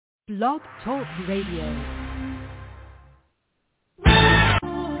Blog Talk Radio.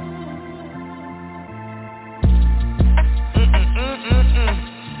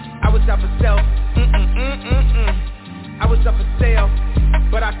 I was up for sale. I was up for sale,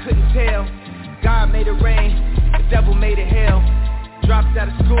 but I couldn't tell. God made it rain, the devil made it hell. Dropped out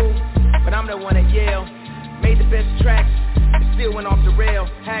of school, but I'm the one at Yale. Made the best tracks, and still went off the rail.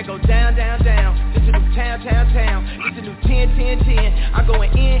 Had to go down, down, down. This a new town, town, town. It's a new 10, 10, 10. I'm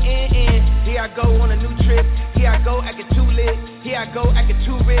going in. Here I go on a new trip. Here I go acting too lit. Here I go acting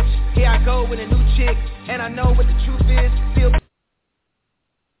too rich. Here I go with a new chick, and I know what the truth is. Still.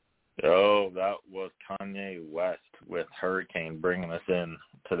 Oh, that was Kanye West with Hurricane bringing us in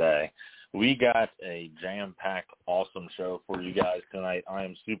today. We got a jam-packed, awesome show for you guys tonight. I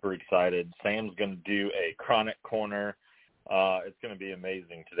am super excited. Sam's going to do a Chronic Corner. It's going to be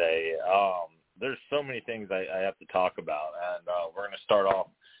amazing today. There's so many things I have to talk about, and we're going to start off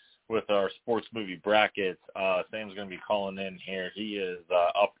with our sports movie brackets. Sam's going to be calling in here. He is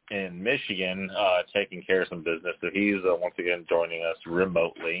up in Michigan taking care of some business, so he's once again joining us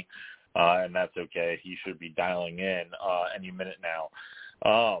remotely, and that's okay. He should be dialing in any minute now.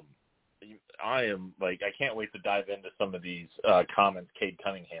 I can't wait to dive into some of these comments Cade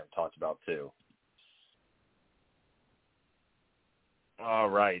Cunningham talked about too. All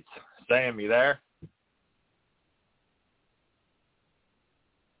right. Sam, you there?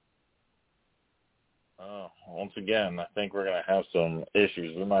 Once again, I think we're going to have some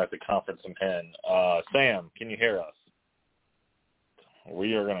issues. We might have to conference him in. Sam, can you hear us?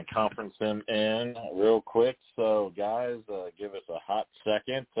 We are going to conference him in real quick. So, guys, give us a hot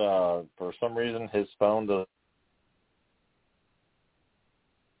second. For some reason, his phone does.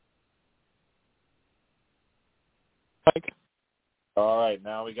 All right,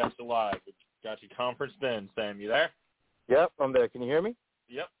 now we got you live. We got you conferenced in. Sam, you there? Yep, I'm there. Can you hear me?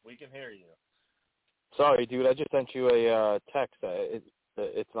 Yep, we can hear you. Sorry, dude. I just sent you a text. It's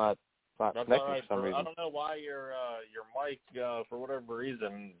not connecting right. for some reason. I don't know why your mic, for whatever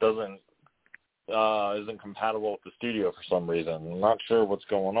reason, isn't compatible with the studio for some reason. I'm not sure what's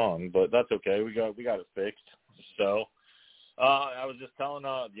going on, but that's okay. We got it fixed. So I was just telling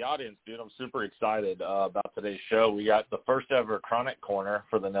the audience, dude, I'm super excited about today's show. We got the first ever Chronic Corner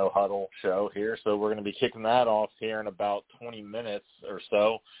for the No Huddle show here, so we're going to be kicking that off here in about 20 minutes or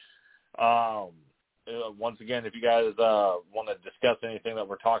so. Once again, if you guys want to discuss anything that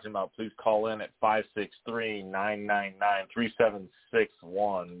we're talking about, please call in at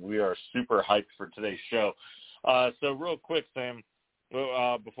 563-999-3761. We are super hyped for today's show. So real quick, Sam,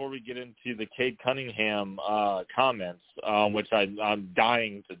 before we get into the Cade Cunningham comments, which I'm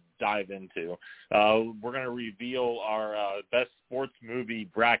dying to dive into, we're going to reveal our best sports movie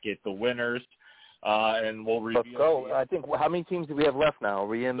bracket, the winners. And we'll review. Let's go. I think, how many teams do we have left now? Are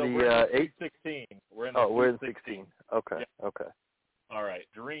we in the 8? 16. We're in the 16. Okay, yeah. Okay. All right.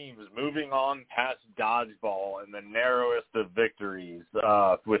 Dreams, moving on past dodgeball and the narrowest of victories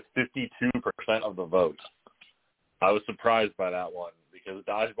with 52% of the vote. I was surprised by that one because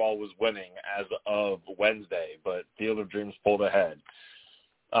dodgeball was winning as of Wednesday, but Field of Dreams pulled ahead.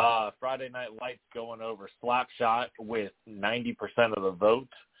 Friday Night Lights going over Slapshot with 90% of the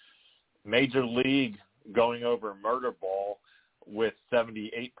vote. Major League going over Murder Ball with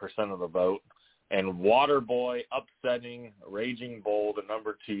 78% of the vote, and Waterboy upsetting Raging Bull, the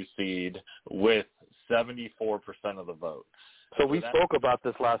number 2 seed, with 74% of the vote. So we spoke about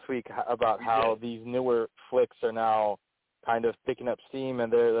this last week, about how these newer flicks are now kind of picking up steam,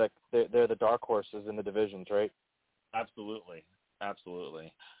 and they're the dark horses in the divisions, right? Absolutely.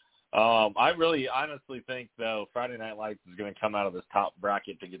 I really honestly think, though, Friday Night Lights is going to come out of this top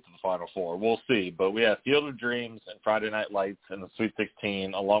bracket to get to the Final Four. We'll see. But we have Field of Dreams and Friday Night Lights in the Sweet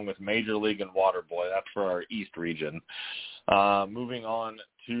 16, along with Major League and Waterboy. That's for our East region. Moving on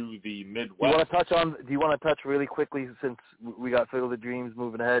to the Midwest. Do you want to touch really quickly, since we got Field of Dreams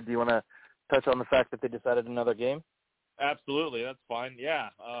moving ahead, do you want to touch on the fact that they decided another game? Absolutely, that's fine. Yeah,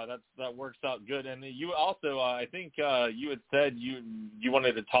 that works out good. And you also, I think you had said you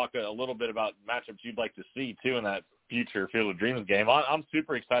wanted to talk a little bit about matchups you'd like to see too in that future Field of Dreams game. I'm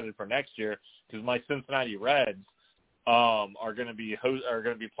super excited for next year because my Cincinnati Reds are going to be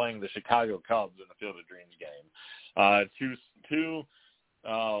playing the Chicago Cubs in the Field of Dreams game. Two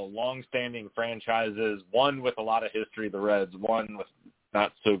long-standing franchises, one with a lot of history, the Reds, one with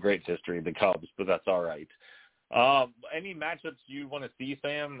not so great history, the Cubs, but that's all right. Any matchups you want to see,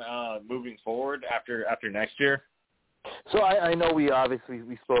 Sam, moving forward after next year? So I know we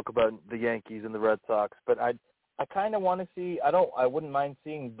spoke about the Yankees and the Red Sox, but I kind of want to see. I wouldn't mind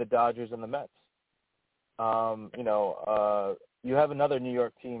seeing the Dodgers and the Mets. you have another New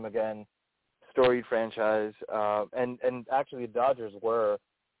York team again, storied franchise, and actually the Dodgers were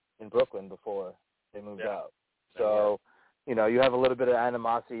in Brooklyn before they moved out. So, you know, you have a little bit of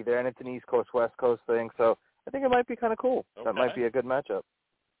animosity there, and it's an East Coast, West Coast thing. So I think it might be kind of cool. Okay. That might be a good matchup.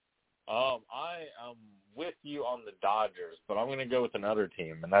 I am with you on the Dodgers, but I'm going to go with another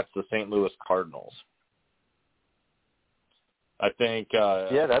team, and that's the St. Louis Cardinals. I think.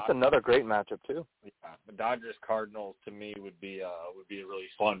 That's another great matchup too. Yeah, the Dodgers Cardinals to me would be a really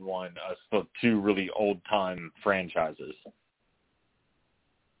fun one. So two really old time franchises.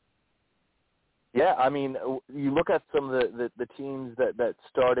 Yeah, I mean, you look at some of the teams that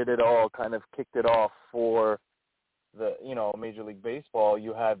started it all, kind of kicked it off for the, you know, Major League Baseball.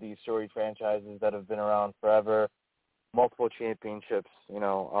 You have these storied franchises that have been around forever, multiple championships, you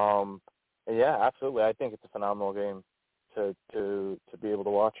know. And yeah, absolutely. I think it's a phenomenal game to be able to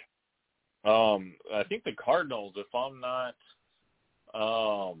watch. I think the Cardinals, if I'm not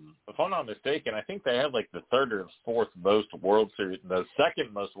mistaken, I think they have like the third or fourth most World Series, the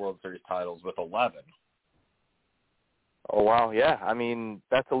second most World Series titles with 11. Oh, wow. Yeah. I mean,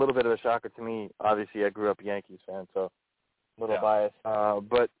 that's a little bit of a shocker to me. Obviously, I grew up a Yankees fan, so a little biased.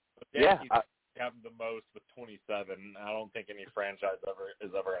 But Yankees have the most with 27. I don't think any franchise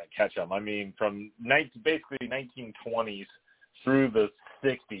is ever going to catch them. I mean, from basically 1920s through the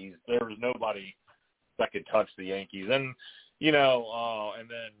 60s, there was nobody that could touch the Yankees. And, you know, and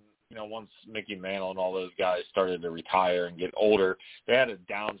then, you know, once Mickey Mantle and all those guys started to retire and get older, they had a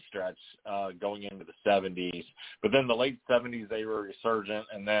down stretch going into the 70s. But then the late 70s, they were resurgent,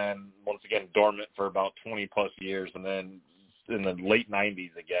 and then once again dormant for about 20-plus years. And then in the late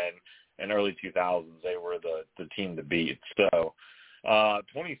 90s again and early 2000s, they were the team to beat. So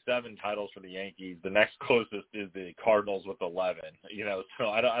 27 titles for the Yankees. The next closest is the Cardinals with 11. You know, so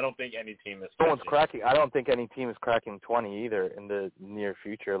I don't think any team is. No one's cracking. I don't think any team is cracking 20 either in the near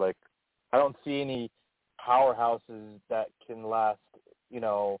future. Like, I don't see any powerhouses that can last, you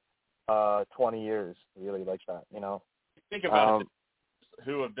know, 20 years really like that. You know. Think about it.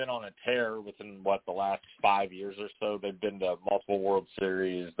 Who have been on a tear within the last 5 years or so. They've been to multiple World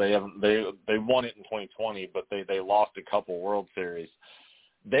Series. They won it in 2020, but they lost a couple World Series.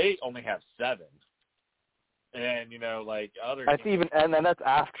 They only have 7. And, you know, like other teams, and then that's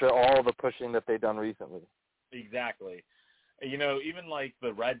after all the pushing that they've done recently. Exactly. You know, even like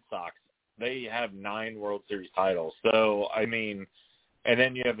the Red Sox, they have 9 World Series titles. So, I mean, and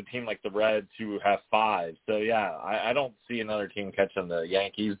then you have a team like the Reds who have 5. So, yeah, I don't see another team catching the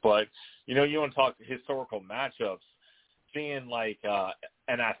Yankees. But, you know, you want to talk historical matchups, seeing like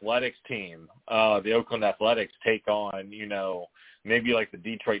an athletics team, the Oakland Athletics take on, you know, maybe like the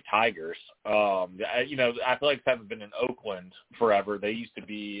Detroit Tigers. You know, the Athletics haven't been in Oakland forever. They used to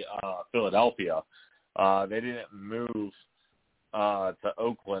be Philadelphia. They didn't move to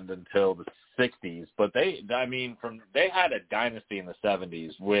Oakland until the 60s, but they had a dynasty in the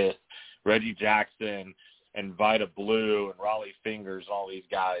 70s with Reggie Jackson and Vida Blue and Raleigh Fingers, all these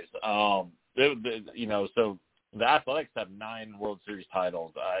guys. You know, so the Athletics have 9 World Series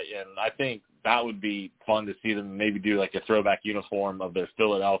titles, and I think that would be fun to see them maybe do like a throwback uniform of their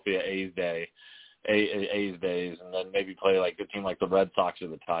Philadelphia A's days, and then maybe play like a team like the Red Sox or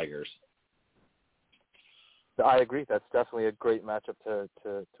the Tigers. I agree. That's definitely a great matchup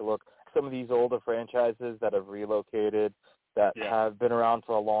to look. Some of these older franchises that have relocated, that have been around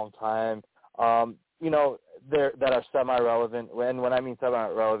for a long time, you know, that are semi-relevant. And when I mean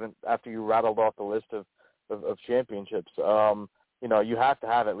semi-relevant, after you rattled off the list of championships, you know, you have to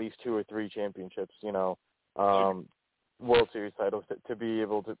have at least 2 or 3 championships, you know, World Series titles to be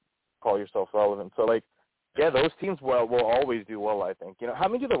able to call yourself relevant. So, like, yeah, those teams will always do well, I think. You know, how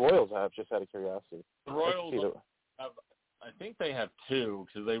many do the Royals have, just out of curiosity? The Royals have, I think they have 2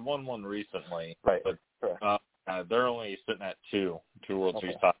 because they won one recently. Right. But they're only sitting at 2 World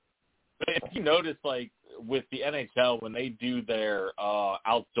Series titles. But if you notice, like, with the NHL, when they do their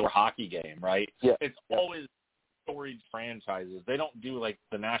outdoor hockey game, right, it's always storied franchises. They don't do, like,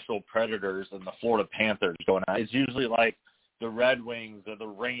 the Nashville Predators and the Florida Panthers going out. It's usually, like, the Red Wings or the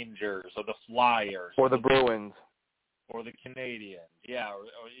Rangers or the Flyers. Or the Bruins. Or the Canadians. Yeah, or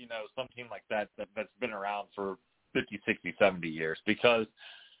you know, some team like that's been around for 50, 60, 70 years. Because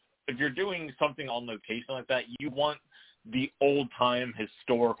if you're doing something on location like that, you want the old-time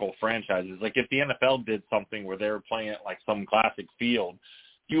historical franchises. Like if the NFL did something where they were playing at like some classic field,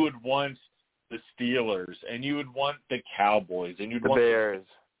 you would want the Steelers and you would want the Cowboys and you'd want the Bears,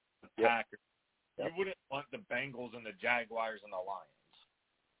 the Packers. You wouldn't want the Bengals and the Jaguars and the Lions.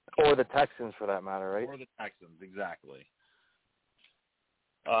 Or the Texans, for that matter, right? Or the Texans, exactly.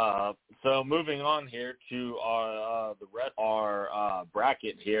 So moving on here to our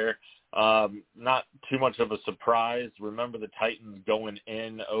bracket here. Not too much of a surprise. Remember the Titans going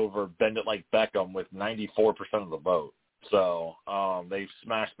in over Bend It Like Beckham with 94% of the vote. So they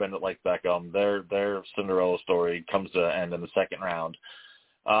smashed Bend It Like Beckham. Their Cinderella story comes to an end in the second round.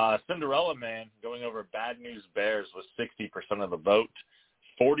 Cinderella Man going over Bad News Bears with 60% of the vote.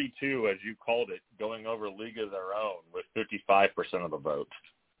 42, as you called it, going over League of Their Own with 55% of the vote.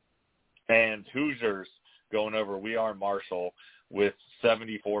 And Hoosiers going over We Are Marshall with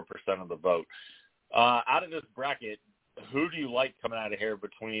 74% of the vote. Out of this bracket, who do you like coming out of here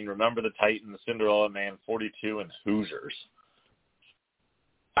between Remember the Titans, Cinderella Man, 42, and Hoosiers?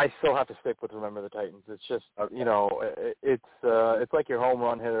 I still have to stick with Remember the Titans. It's just, it's like your home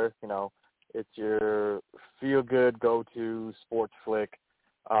run hitter. It's your feel-good go-to sports flick.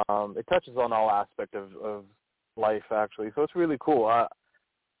 It touches on all aspects of life, actually. So it's really cool.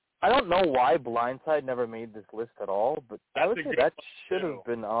 I don't know why Blindside never made this list at all, but I would say that should have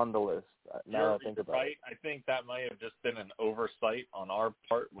been on the list. Now that I think about it. I think that might have just been an oversight on our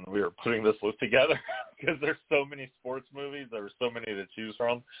part when we were putting this list together because there's so many sports movies. There were so many to choose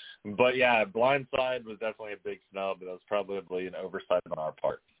from. But, yeah, Blindside was definitely a big snub, but that was probably an oversight on our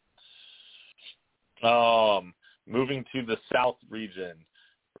part. Moving to the South region,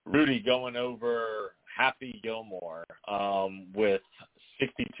 Rudy going over Happy Gilmore with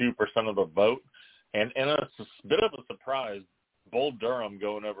 62% of the vote. And in a bit of a surprise, Bull Durham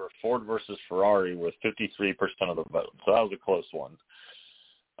going over Ford versus Ferrari with 53% of the vote. So that was a close one.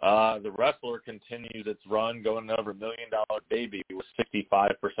 The Wrestler continues its run, going over $1 Million Baby with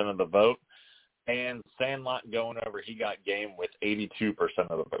 65% of the vote. And Sandlot going over He Got Game with 82%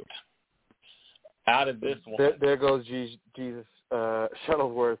 of the vote. Out of this one. There goes Jesus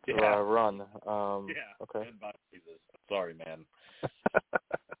Shuttleworth run. Okay. Goodbye, Jesus. Sorry, man.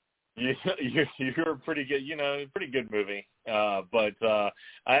 You're pretty good. Pretty good movie. But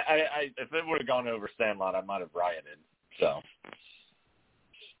I if it would have gone over Sandlot, I might have rioted. So.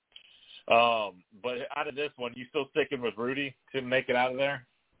 But out of this one, you still sticking with Rudy to make it out of there?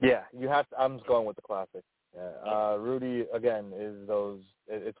 Yeah, you have to. I'm just going with the classic. Yeah. Rudy again is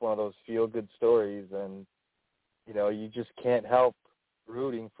it's one of those feel good stories, and you just can't help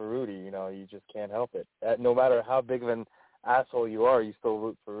rooting for Rudy. You just can't help it. No matter how big of an asshole you are, you still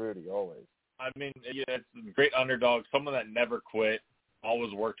root for Rudy always. I mean, it's a great underdog, someone that never quit,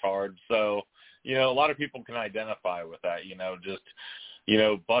 always worked hard. So, a lot of people can identify with that.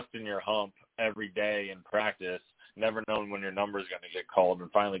 Busting your hump every day in practice, never knowing when your number is going to get called,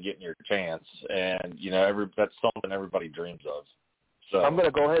 and finally getting your chance. And that's something everybody dreams of. So I'm going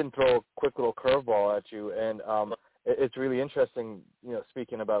to go ahead and throw a quick little curveball at you, and it's really interesting.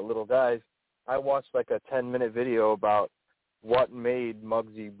 Speaking about little guys, I watched like a 10-minute video about what made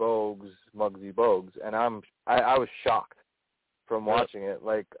Muggsy Bogues, and I was shocked from watching it.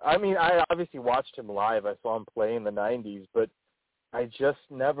 Like, I mean, I obviously watched him live. I saw him play in the 90s, but I just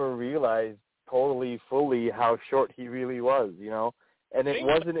never realized totally, fully how short he really was, And it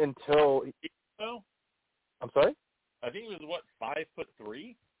wasn't until I'm sorry? I think he was,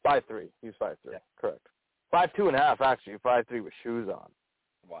 5'3"? 5'3". He was 5'3", yeah. Correct. 5'2.5", actually. 5'3" with shoes on.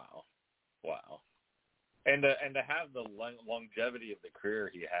 Wow. And to have the longevity of the career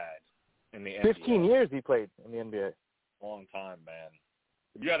he had in the NBA. 15 years he played in the NBA. Long time, man.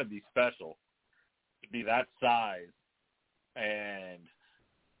 You got to be special to be that size and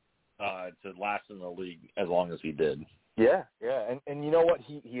to last in the league as long as he did. Yeah. And you know what?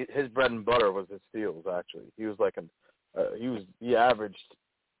 His bread and butter was his steals. Actually, he was like he averaged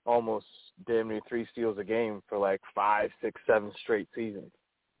almost damn near 3 steals a game for like 5, 6, 7 straight seasons.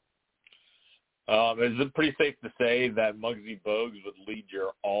 Is it pretty safe to say that Muggsy Bogues would lead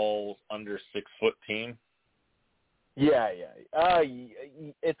your all under 6-foot team? Yeah.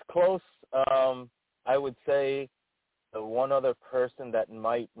 It's close. I would say the one other person that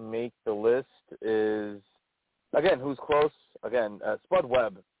might make the list is, again, who's close? Again, Spud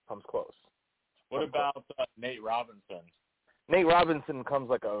Webb comes close. What about Nate Robinson? Nate Robinson comes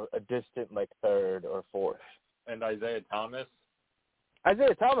like a distant, like 3rd or 4th. And Isaiah Thomas?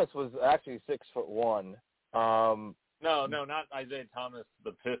 Isaiah Thomas was actually 6'1". No, not Isaiah Thomas,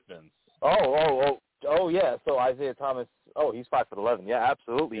 the Pistons. Oh, yeah. So Isaiah Thomas, he's 5'11". Yeah,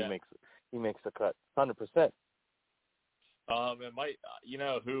 absolutely. Yeah. He makes the cut, 100%. It might,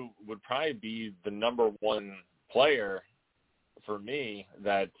 who would probably be the number one player for me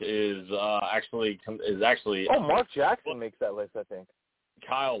that is actually. Mark Jackson makes that list, I think.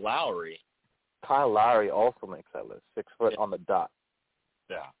 Kyle Lowry. Kyle Lowry also makes that list, 6 foot on the dot.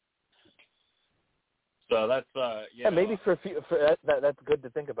 Yeah. So that's maybe for that's good to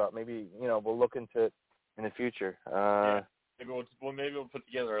think about. Maybe we'll look into it in the future. Maybe we'll put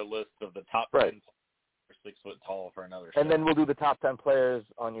together a list of the top 10 players 6 foot tall for another show. And then we'll do the top 10 players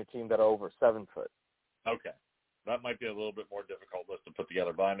on your team that are over 7 foot. Okay. That might be a little bit more difficult list to put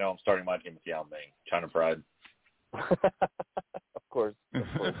together, but I know I'm starting my team with Yao Ming, China Pride. Of course. Good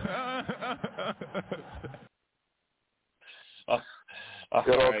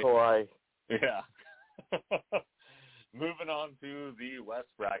old Kawhi. Yeah. Moving on to the West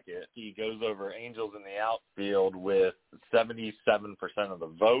bracket, he goes over Angels in the outfield with 77% of the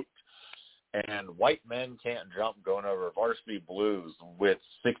vote, and White Men Can't Jump going over Varsity Blues with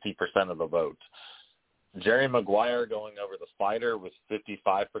 60% of the vote. Jerry Maguire going over the Spider with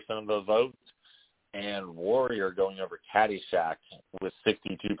 55% of the vote, and Warrior going over Caddyshack with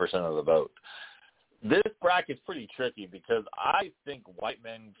 62% of the vote. This bracket's pretty tricky because I think White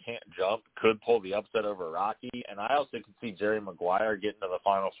Men Can't Jump could pull the upset over Rocky, and I also could see Jerry Maguire getting to the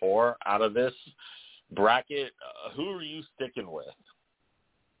Final Four out of this bracket. Who are you sticking with?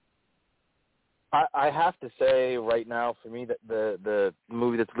 I have to say right now, for me, that the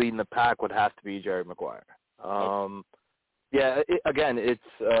movie that's leading the pack would have to be Jerry Maguire. It's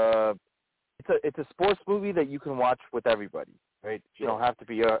a sports movie that you can watch with everybody, right? You don't have to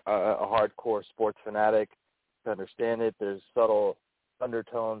be a hardcore sports fanatic to understand it. There's subtle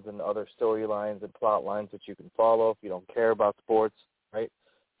undertones and other storylines and plot lines that you can follow if you don't care about sports, right?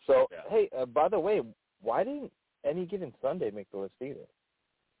 So, hey, by the way, why didn't Any Given Sunday make the list either?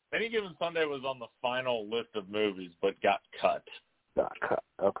 Any Given Sunday was on the final list of movies, but got cut. Got cut.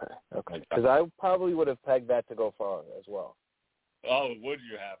 Okay. Because I probably would have pegged that to go far as well. Oh, would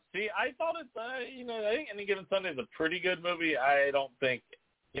you have? See, I thought it's, I think Any Given Sunday is a pretty good movie. I don't think,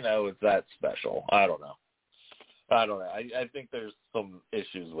 it's that special. I don't know. I think there's some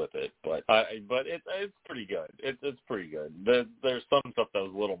issues with it, but it's pretty good. It's pretty good. There's some stuff that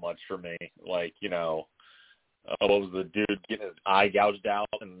was a little much for me, like, what was the dude getting his eye gouged out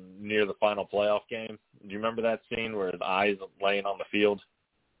near the final playoff game? Do you remember that scene where his eye's laying on the field?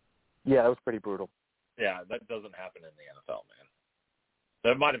 Yeah, that was pretty brutal. Yeah, that doesn't happen in the NFL, man.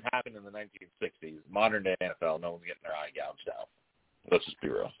 That might have happened in the 1960s. Modern day NFL, no one's getting their eye gouged out. Let's just be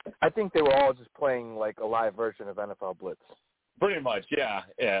real. I think they were all just playing like a live version of NFL Blitz. Pretty much, yeah,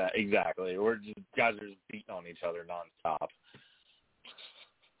 exactly. Guys are just beating on each other nonstop.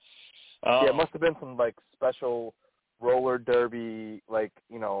 It must have been some like special roller derby, like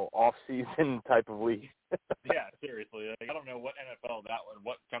off-season type of league. Yeah, seriously. Like, I don't know what NFL that was,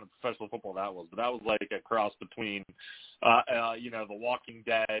 what kind of professional football that was, but that was like a cross between, The Walking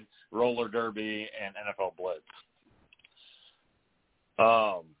Dead, roller derby, and NFL Blitz.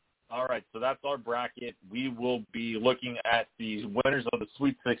 All right, so that's our bracket. We will be looking at the winners of the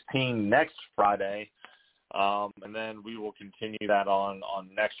Sweet 16 next Friday. And then we will continue that on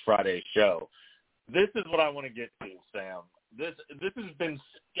next Friday's show. This is what I want to get to, Sam. This has been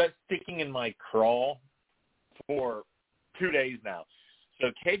just sticking in my craw for 2 days now.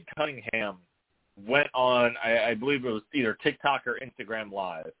 So Cade Cunningham went on, I believe it was either TikTok or Instagram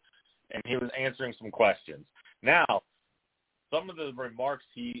Live, and he was answering some questions. Now, some of the remarks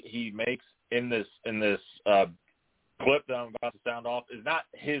he makes in this clip that I'm about to sound off is not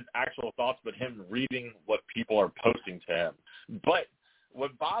his actual thoughts, but him reading what people are posting to him. But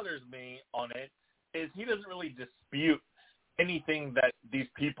what bothers me on it is he doesn't really dispute anything that these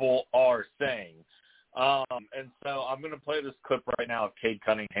people are saying. And so I'm going to play this clip right now of Cade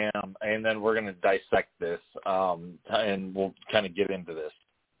Cunningham, and then we're going to dissect this, and we'll kind of get into this.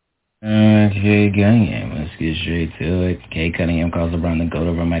 Cade Cunningham. Let's get straight to it. Cade Cunningham calls LeBron the GOAT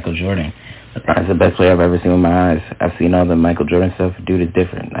over Michael Jordan. LeBron's the best player I've ever seen with my eyes. I've seen all the Michael Jordan stuff. Dude is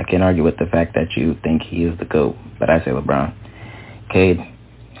different. I can't argue with the fact that you think he is the GOAT, but I say LeBron. Cade,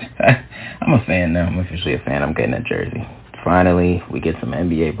 I'm a fan now. I'm officially a fan. I'm getting a jersey. Finally, we get some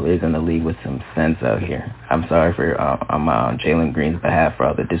NBA players in the league with some sense out here. I'm sorry on Jalen Green's behalf for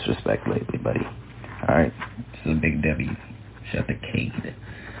all the disrespect lately, buddy. All right, this is a big W. Shut the Cade.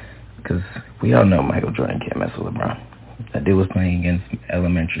 Because we all know Michael Jordan can't mess with LeBron. That dude was playing against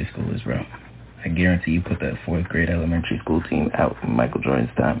elementary schoolers, bro. I guarantee you put that 4th grade elementary school team out in Michael Jordan's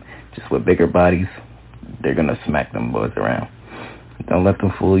time. Just with bigger bodies, they're going to smack them boys around. Don't let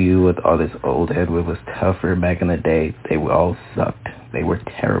them fool you with all this old headwood was tougher back in the day. They all sucked. They were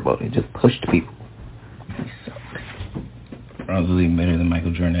terrible. They just pushed people. They sucked. Probably better than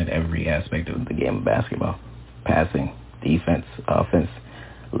Michael Jordan at every aspect of the game of basketball. Passing, defense, offense.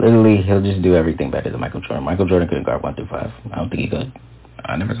 Literally, he'll just do everything better than Michael Jordan. Michael Jordan couldn't guard 1 through 5. I don't think he could.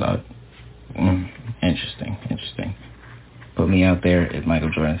 I never saw it. Interesting. Put me out there, if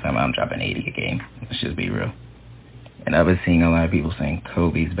Michael Jordan's time, I'm dropping 80 a game. Let's just be real. And I've been seeing a lot of people saying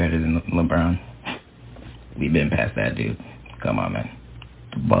Kobe's better than LeBron. We've been past that, dude. Come on, man.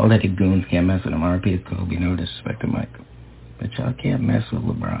 The bald-headed goons can't mess with him. RP is Kobe, no disrespect to Mike. But y'all can't mess with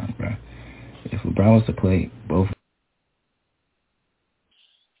LeBron, bro. If LeBron was to play both.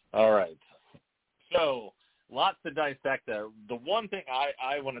 All right. So, lots to dissect there. The one thing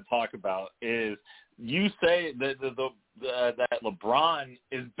I want to talk about is you say that that LeBron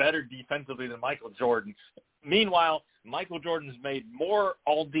is better defensively than Michael Jordan. Meanwhile, Michael Jordan's made more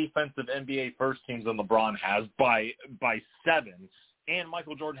all-defensive NBA first teams than LeBron has by 7, and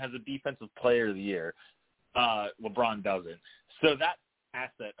Michael Jordan has a Defensive Player of the Year. LeBron doesn't. So that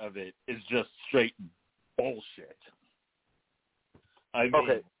asset of it is just straight bullshit. I mean,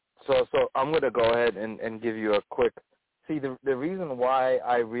 okay, so I'm going to go ahead and give you a quick – see, the reason why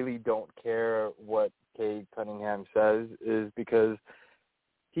I really don't care what Cade Cunningham says is because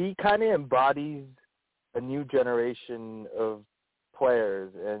he kind of embodies a new generation of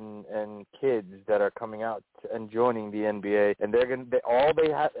players and kids that are coming out and joining the NBA, and all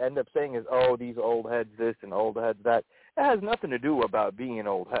they end up saying is, oh, these old heads this and old heads that. It has nothing to do about being an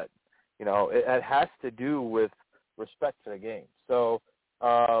old head. You know, it has to do with respect for the game. So,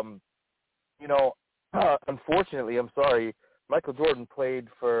 you know, unfortunately, I'm sorry, Michael Jordan played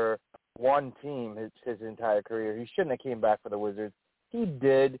for one team his entire career. He shouldn't have came back for the Wizards. He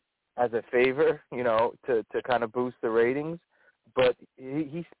did as a favor, you know, to kind of boost the ratings. But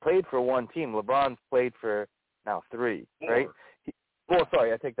he's played for one team. LeBron's played for now 3, right?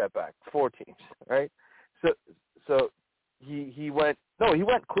 Sorry, I take that back. 4 teams, right? So he went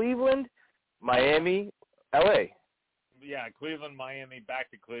Cleveland, Miami, L.A. Yeah, Cleveland, Miami, back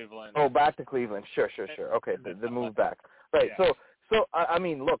to Cleveland. Oh, back to Cleveland. Sure. Okay, the move back. Right. Yeah. So I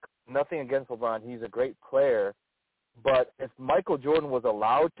mean, look, nothing against LeBron. He's a great player. But if Michael Jordan was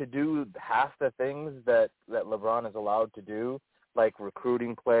allowed to do half the things that LeBron is allowed to do, like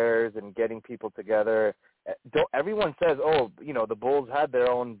recruiting players and getting people together, everyone says, oh, you know, the Bulls had their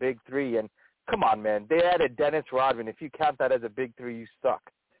own big 3. And come on, man, they added Dennis Rodman. If you count that as a big 3, you suck.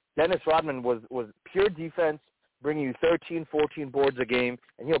 Dennis Rodman was pure defense, bringing you 13, 14 boards a game,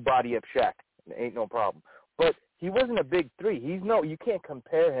 and he'll body up Shaq. Ain't no problem. But he wasn't a big 3. You can't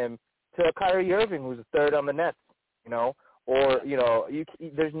compare him to a Kyrie Irving, who's a 3rd on the Nets. You know, or, you know,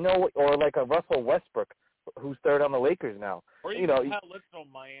 there's no, or like a Russell Westbrook, who's 3rd on the Lakers now. Or you know, Little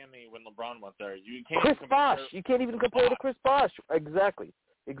Miami when LeBron went there. You can't Chris Bosh. You can't even compare to Chris Bosh. Exactly.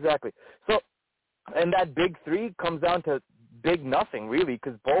 So, and that big 3 comes down to big nothing, really,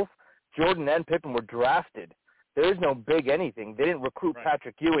 because both Jordan and Pippen were drafted. There is no big anything. They didn't recruit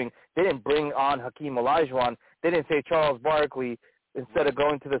Patrick Ewing. They didn't bring on Hakeem Olajuwon. They didn't say Charles Barkley, instead of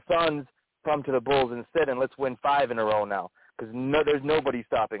going to the Suns, come to the Bulls instead, and let's win 5 in a row now, because there's nobody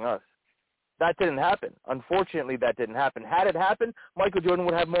stopping us. That didn't happen. Unfortunately, that didn't happen. Had it happened, Michael Jordan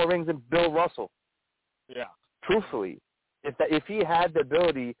would have more rings than Bill Russell. Yeah. Truthfully, if he had the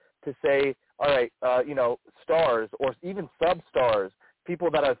ability to say, all right, you know, stars or even sub-stars, people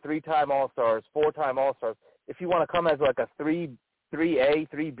that are 3-time All-Stars, 4-time All-Stars, if you want to come as like a 3A,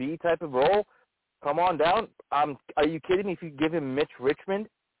 3B type of role, come on down. Are you kidding me if you give him Mitch Richmond,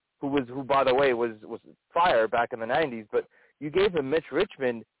 who by the way was fire back in the 90s, but you gave him Mitch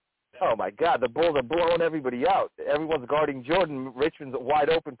Richmond, oh my God, the Bulls are blowing everybody out. Everyone's guarding Jordan. Richmond's wide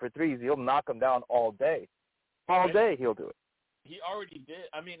open for 3s. He'll knock them down all day. All day he'll do it. He already did.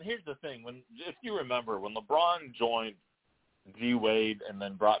 I mean, here's the thing. If you remember, when LeBron joined D-Wade and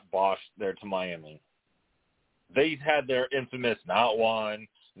then brought Bosh there to Miami, they had their infamous not 1,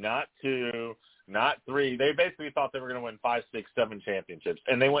 not 2, not 3. They basically thought they were going to win 5, 6, 7 championships,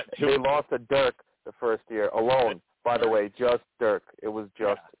 and they went 2. They lost to Dirk the first year alone. By the way, just Dirk. It was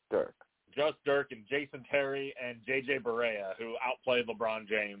just Dirk. Just Dirk and Jason Terry and J.J. Barea, who outplayed LeBron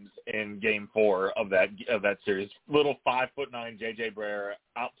James in Game 4 of that series. Little 5'9" J.J. Barea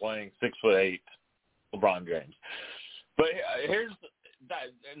outplaying 6'8" LeBron James. But here's that,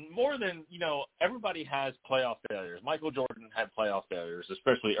 and more than, you know, everybody has playoff failures. Michael Jordan had playoff failures,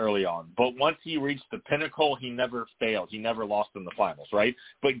 especially early on. But once he reached the pinnacle, he never failed. He never lost in the finals, right?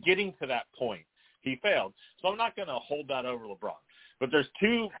 But getting to that point, he failed. So I'm not going to hold that over LeBron. But there's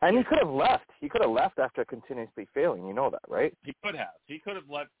 2. And he could have left. He could have left after continuously failing. You know that, right? He could have. He could have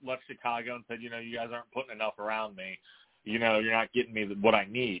left Chicago and said, you know, you guys aren't putting enough around me. You know, you're not getting me what I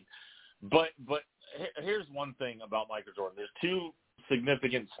need. But here's one thing about Michael Jordan. There's 2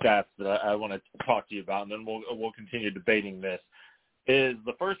 significant stats that I want to talk to you about, and then we'll continue debating this. Is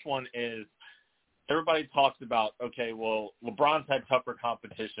the first one is everybody talks about, okay, well, LeBron's had tougher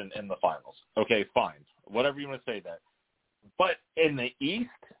competition in the finals. Okay, fine. Whatever you want to say that. But in the East,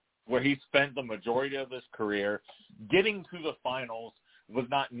 where he spent the majority of his career, getting to the finals was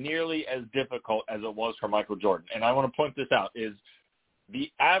not nearly as difficult as it was for Michael Jordan. And I want to point this out, is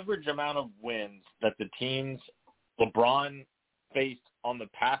the average amount of wins that the teams LeBron faced on the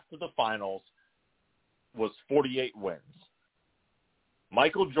path to the finals was 48 wins.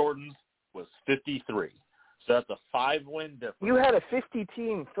 Michael Jordan's was 53. So that's a 5-win difference. You had a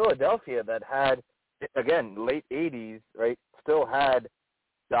 50-team Philadelphia that had, again, late 80s, right, still had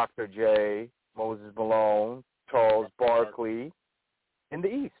Dr. J, Moses Malone, Charles Barkley in the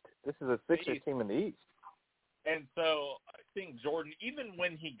East. This is a Sixers team in the East. And so I think Jordan, even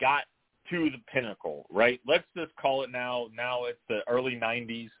when he got to the pinnacle, right, let's just call it now it's the early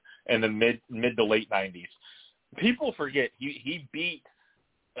 90s and the mid to late 90s. People forget he beat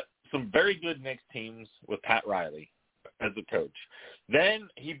some very good Knicks teams with Pat Riley as the coach. Then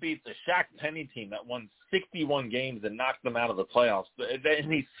he beat the Shaq Penny team that won 61 games and knocked them out of the playoffs.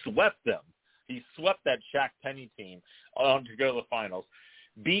 And he swept them. He swept that Shaq Penny team on to go to the finals.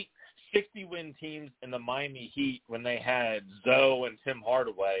 Beat 60-win teams in the Miami Heat when they had Zoe and Tim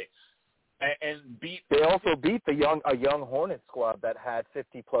Hardaway. They also beat a young Hornets squad that had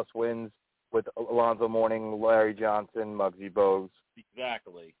 50-plus wins with Alonzo Mourning, Larry Johnson, Muggsy Bogues.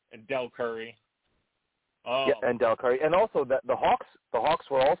 Exactly. And Del Curry. Yeah, and Del Curry. And also the Hawks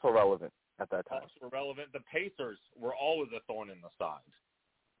were also relevant at that time. Hawks were relevant. The Pacers were always a thorn in the side.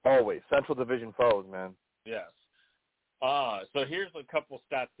 Always. Central Division foes, man. Yes. So here's a couple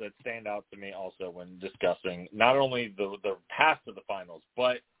stats that stand out to me also when discussing not only the path to the finals,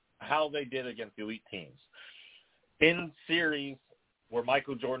 but how they did against elite teams. In series where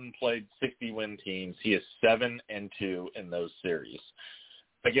Michael Jordan played 60-win teams, he is 7-2 in those series.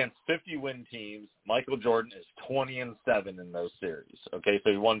 Against 50-win teams, Michael Jordan is 20-7 in those series. Okay,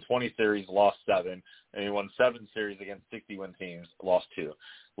 so he won 20 series, lost 7, and he won 7 series against 60-win teams, lost 2.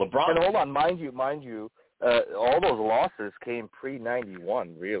 LeBron. And hold on, mind you, all those losses came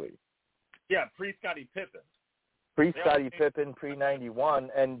pre-91, really. Yeah, pre-Scottie Pippen. Pre-Scottie Pippen, pre-91,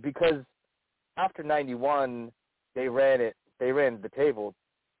 and because after 91, they ran the table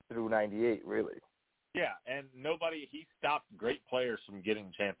through 98, really. Yeah, and he stopped great players from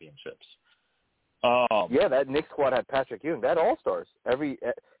getting championships. Yeah, that Knicks squad had Patrick Ewing. That All-Stars.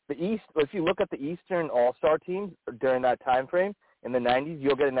 The East, if you look at the Eastern All-Star teams during that time frame in the 90s,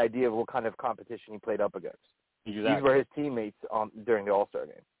 you'll get an idea of what kind of competition he played up against. Exactly. These were his teammates during the All-Star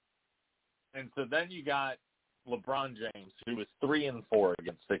game. And so then you got LeBron James, who was 3-4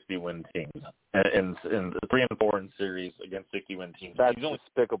 against 60-win teams, and 3-4 in series against 60-win teams. That's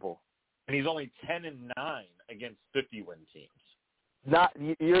despicable. And he's only 10-9 against 50-win teams.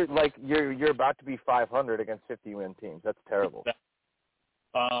 You're about to be 500 against 50-win teams. That's terrible.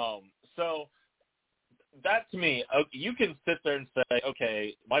 So that to me, you can sit there and say,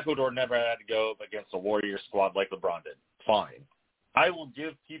 okay, Michael Jordan never had to go up against a Warriors squad like LeBron did. Fine. I will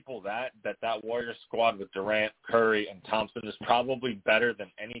give people that Warriors squad with Durant, Curry, and Thompson is probably better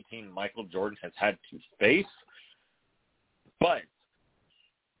than any team Michael Jordan has had to face. But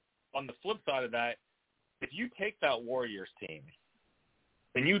on the flip side of that, if you take that Warriors team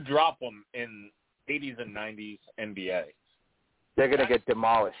and you drop them in 80s and 90s NBA, they're going to get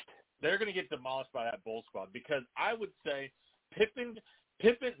demolished. They're going to get demolished by that Bulls squad because I would say Pippen,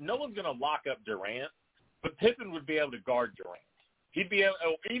 no one's going to lock up Durant, but Pippen would be able to guard Durant. He'd be able,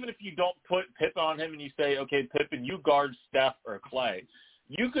 even if you don't put Pippen on him and you say, okay, Pippen, you guard Steph or Clay.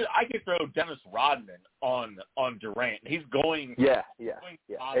 I could throw Dennis Rodman on Durant. He's going. Yeah.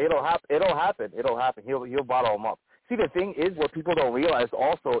 It'll happen. He'll bottle him up. See, the thing is, what people don't realize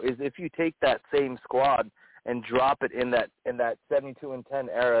also is if you take that same squad and drop it in that 72-10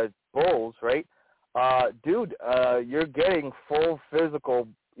 era Bulls, right? You're getting full physical.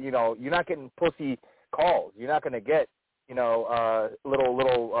 You're not getting pussy calls. You're not going to get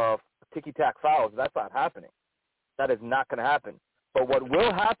little ticky-tack fouls. That's not happening. That is not going to happen. But what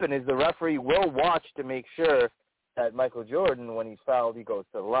will happen is the referee will watch to make sure that Michael Jordan, when he's fouled, he goes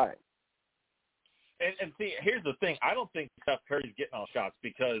to the line. And see, here's the thing. I don't think Steph Curry's getting all shots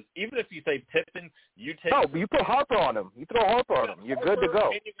because even if you say Pippen, you take... No, but you put Harper on him. You throw Harper on him. You're good to go.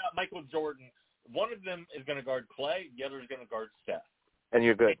 And you got Michael Jordan. One of them is going to guard Clay. The other is going to guard Steph. And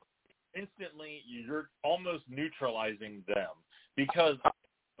you're good. Instantly, you're almost neutralizing them because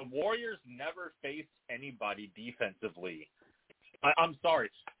the Warriors never faced anybody defensively. I'm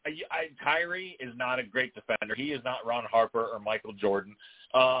sorry. Kyrie is not a great defender. He is not Ron Harper or Michael Jordan.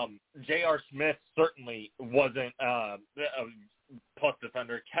 J.R. Smith certainly wasn't a plus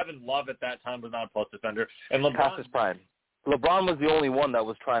defender. Kevin Love at that time was not a plus defender. And LeBron, past his prime. LeBron was the only one that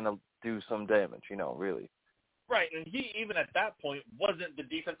was trying to do some damage, really. Right, and he, even at that point, wasn't the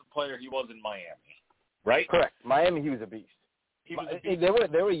defensive player he was in Miami, right? Correct. Miami, he was a beast. He was a beast.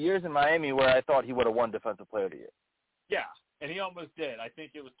 There were years in Miami where I thought he would have won Defensive Player of the Year. Yeah, and he almost did. I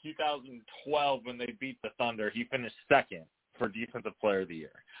think it was 2012 when they beat the Thunder. He finished second for Defensive Player of the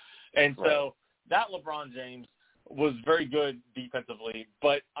Year. And so that LeBron James was very good defensively,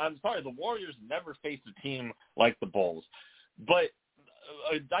 but I'm sorry, the Warriors never faced a team like the Bulls. But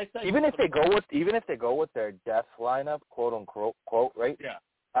even if they go with their death lineup, quote unquote, right?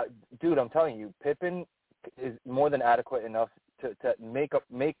 Yeah. Dude, I'm telling you, Pippen is more than adequate enough to make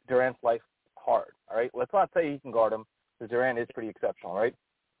Durant's life hard. All right, let's not say he can guard him, because Durant is pretty exceptional, right?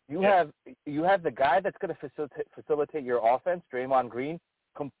 You have the guy that's going to facilitate your offense, Draymond Green,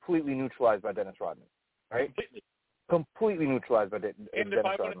 completely neutralized by Dennis Rodman, right? Completely neutralized by Dennis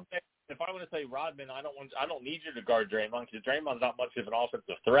Rodman. If I want to say Rodman, I don't need you to guard Draymond, because Draymond's not much of an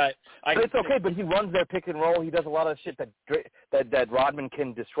offensive threat. It's okay, but he runs their pick and roll. He does a lot of shit that Rodman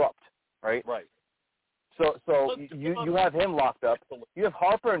can disrupt, right? Right. So you have him locked up. You have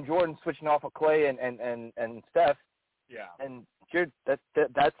Harper and Jordan switching off of Clay and Steph. Yeah. And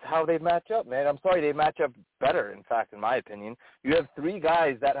that's how they match up, man. I'm sorry, they match up better, in fact, in my opinion. You have three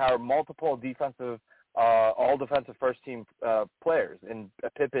guys that are multiple defensive, all defensive first-team players in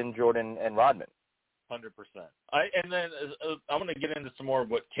Pippen, Jordan, and Rodman. 100%. And then I'm going to get into some more of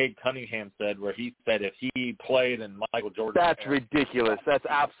what Cade Cunningham said, where he said if he played in Michael Jordan's That's era, ridiculous. That's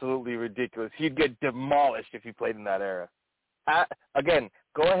absolutely ridiculous. He'd get demolished if he played in that era. Again,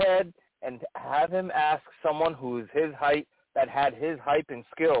 go ahead and have him ask someone who's his height, that had his hype and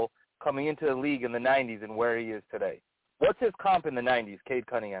skill coming into the league in the 90s and where he is today. What's his comp in the 90s, Cade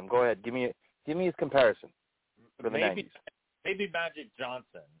Cunningham? Go ahead. Give me his comparison for the 90s. Maybe Magic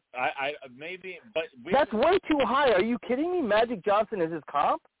Johnson. But that's way too high. Are you kidding me? Magic Johnson is his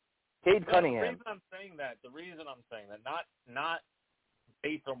comp? Cade Cunningham. The reason I'm saying that, not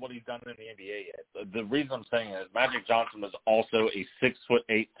based on what he's done in the NBA yet. The reason I'm saying it is Magic Johnson was also a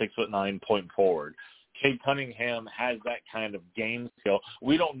 6'8", 6'9" point forward. Cade Cunningham has that kind of game skill.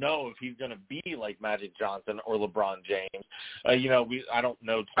 We don't know if he's going to be like Magic Johnson or LeBron James. I don't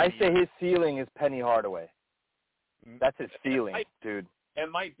know. I say his ceiling is Penny Hardaway. That's his ceiling, dude. It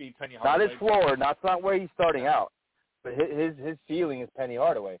might be Penny Hardaway. Not his floor. That's not where he's starting out. But his ceiling is Penny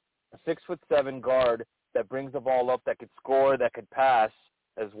Hardaway, a 6'7" guard that brings the ball up, that could score, that could pass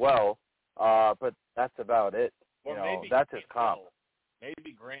as well. But that's about it. That's his comp.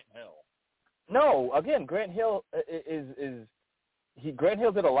 Maybe Grant Hill. No, again, Grant Hill Grant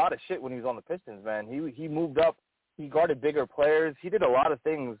Hill did a lot of shit when he was on the Pistons, man. He moved up. He guarded bigger players. He did a lot of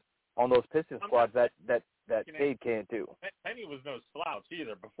things on those Pistons squads that Cade can't do. Penny was no slouch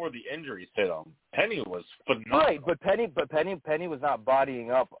either. Before the injuries hit him, Penny was phenomenal. Right, but Penny was not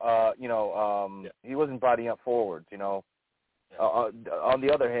bodying up. He wasn't bodying up forwards. On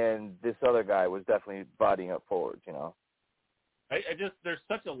the other hand, this other guy was definitely bodying up forwards. I just, there's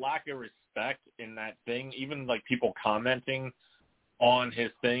such a lack of respect in that thing. Even like people commenting on his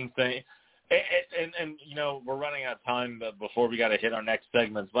thing saying. And we're running out of time before we got to hit our next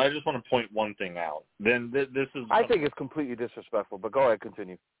segments, but I just want to point one thing out. Then this is. I think it's completely disrespectful, but go ahead,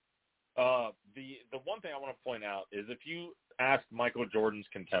 continue. The one thing I want to point out is if you ask Michael Jordan's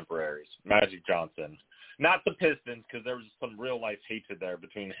contemporaries, Magic Johnson, not the Pistons, because there was some real life hatred there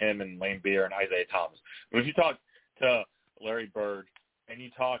between him and Lane Beer and Isaiah Thomas. But if you talk to Larry Bird and you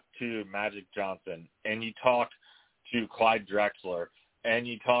talk to Magic Johnson and you talk to Clyde Drexler and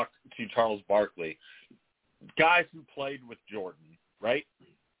you talk to Charles Barkley, guys who played with Jordan, right?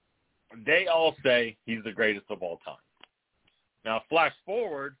 They all say he's the greatest of all time. Now, flash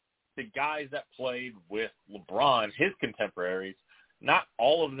forward to guys that played with LeBron, his contemporaries, not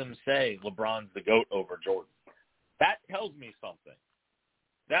all of them say LeBron's the GOAT over Jordan. That tells me something.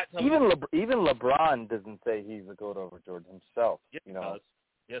 Even LeBron doesn't say he's the GOAT over Jordan himself. Yes, he does.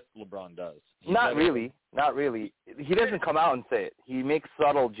 Yes, LeBron does. Not really. He doesn't come out and say it. He makes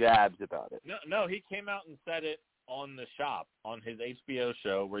subtle jabs about it. No, he came out and said it on The Shop, on his HBO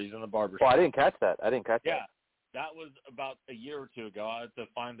show where he's in the barbershop. Oh, I didn't catch that. Yeah, that was about a year or two ago. I had to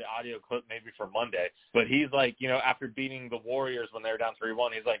find the audio clip maybe for Monday. But he's like, after beating the Warriors when they were down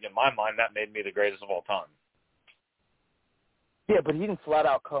 3-1, he's like, in my mind, that made me the greatest of all time. Yeah, but he didn't flat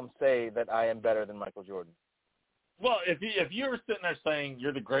out come say that I am better than Michael Jordan. Well, if you were sitting there saying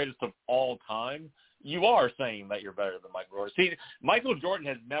you're the greatest of all time, you are saying that you're better than Michael Jordan. See, Michael Jordan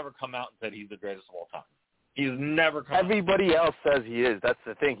has never come out and said he's the greatest of all time. He's never come Everybody else says he is. That's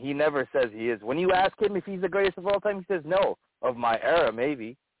the thing. He never says he is. When you ask him if he's the greatest of all time, he says no. Of my era,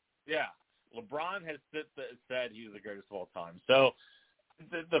 maybe. Yeah. LeBron has said he's the greatest of all time. So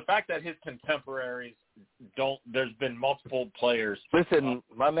the fact that his contemporaries don't. There's been multiple players. Listen,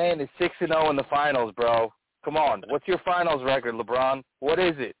 my man is 6-0 in the finals, bro. Come on, what's your finals record, LeBron? What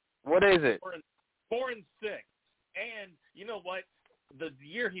is it? 4-6, and you know what? The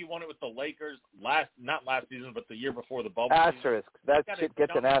year he won it with the Lakers, not last season, but the year before the bubble. Asterisk. That shit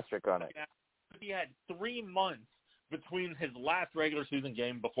gets an asterisk on it. He had 3 months between his last regular season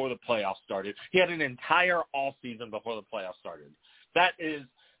game before the playoffs started. He had an entire off season before the playoffs started. That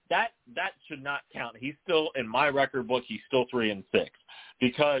should not count. He's still, in my record book, he's still 3-6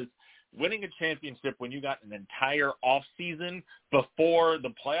 because winning a championship when you got an entire off season before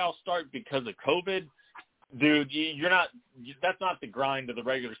the playoffs start because of COVID, dude, that's not the grind of the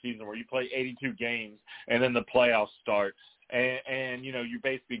regular season where you play 82 games and then the playoffs start and you know, you're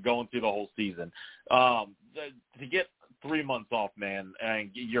basically going through the whole season. To get 3 months off, man, and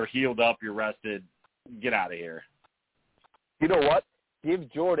you're healed up, you're rested, get out of here. You know what? Give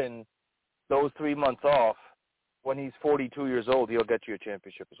Jordan those 3 months off. When he's 42 years old, he'll get you a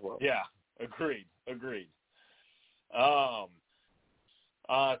championship as well. Yeah, agreed.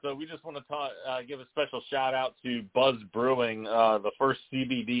 So we just want to give a special shout-out to Buzz Brewing, the first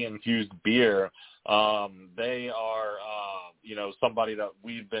CBD-infused beer. They are, somebody that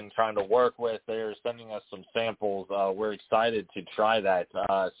we've been trying to work with. They're sending us some samples. We're excited to try that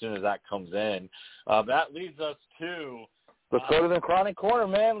as soon as that comes in. That leads us to... Let's go to the Chronic Corner,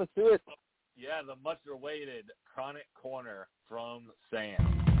 man. Let's do it. Yeah, the much-awaited Chronic Corner from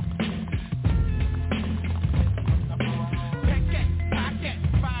Sam.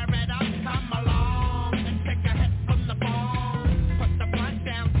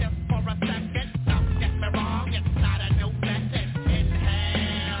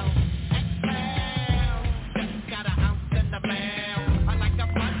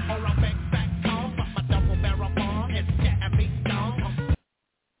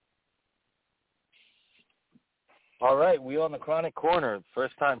 All right, we on the Chronic Corner,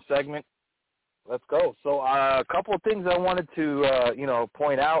 first-time segment. Let's go. So a couple of things I wanted to,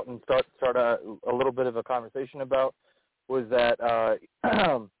 point out and start a little bit of a conversation about was that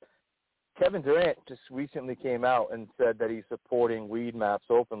Kevin Durant just recently came out and said that he's supporting weed maps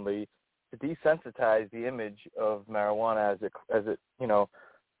openly to desensitize the image of marijuana as it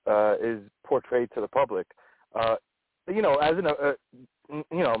is portrayed to the public. As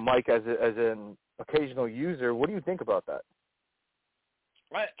Mike, as an occasional user, what do you think about that?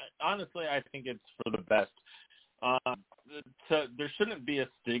 Honestly, I think it's for the best. There shouldn't be a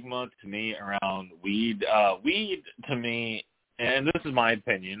stigma to me around weed. Weed to me, and this is my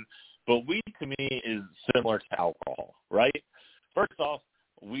opinion, but weed to me is similar to alcohol, right? First off,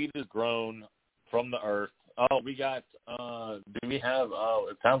 weed is grown from the earth. Oh, we got,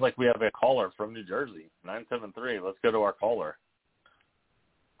 it sounds like we have a caller from New Jersey, 973. Let's go to our caller.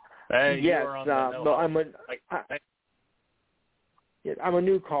 Hey, yes, I'm a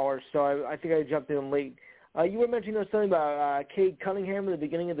new caller, so I think I jumped in late. You were mentioning something about Cade Cunningham at the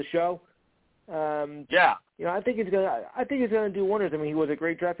beginning of the show. Yeah. I think he's gonna do wonders. I mean, he was a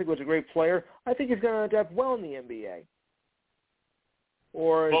great draft pick, was a great player. I think he's gonna draft well in the NBA.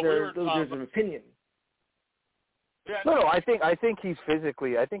 Or is there's an opinion? Yeah, no, I think he's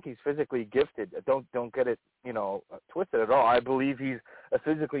physically gifted. Don't get it, twisted at all. I believe he's a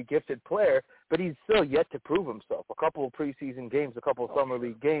physically gifted player, but he's still yet to prove himself. A couple of preseason games, a couple of summer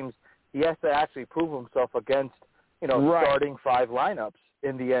league games, he has to actually prove himself against, starting 5 lineups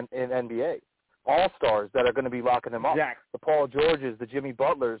in the NBA. All-stars that are going to be locking him up. Exactly. The Paul Georges, the Jimmy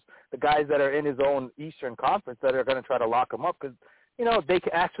Butlers, the guys that are in his own Eastern Conference that are going to try to lock him up because, they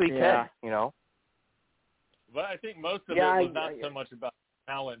can. But I think most of it was not so much about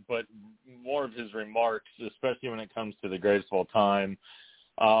talent, but more of his remarks, especially when it comes to the greatest of all time.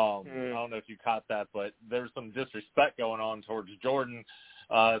 I don't know if you caught that, but there was some disrespect going on towards Jordan.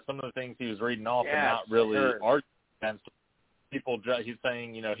 Some of the things he was reading off and not really arguing against people. He's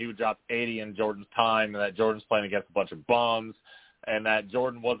saying, he would drop 80 in Jordan's time and that Jordan's playing against a bunch of bums and that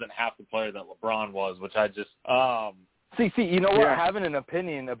Jordan wasn't half the player that LeBron was, which I just See, you know what? Having an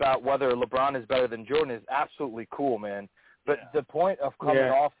opinion about whether LeBron is better than Jordan is absolutely cool, man. But the point of coming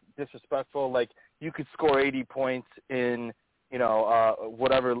off disrespectful, like you could score 80 points in,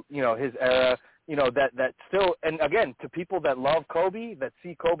 whatever, his era, that still, and again, to people that love Kobe, that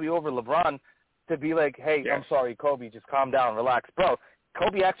see Kobe over LeBron, to be like, hey, I'm sorry, Kobe, just calm down, relax. Bro,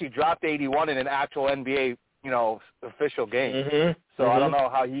 Kobe actually dropped 81 in an actual NBA, official game. Mm-hmm. So I don't know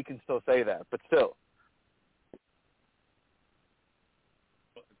how he can still say that, but still.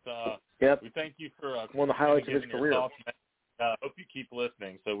 We thank you for one of the highlights of his career. Hope you keep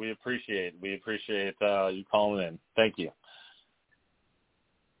listening. So we appreciate you calling in. Thank you.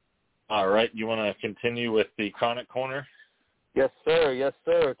 All right, you want to continue with the Chronic Corner? Yes, sir. Yes,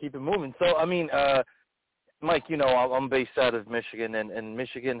 sir. Keep it moving. So, I mean, Mike, you know, I'm based out of Michigan, and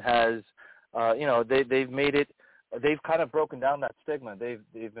Michigan has, you know, they've made it. They've kind of broken down that stigma.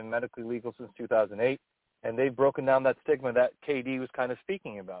 They've been medically legal since 2008, and they've broken down that stigma that KD was kind of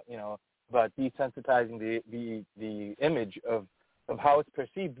speaking about. You know, about desensitizing the image of how it's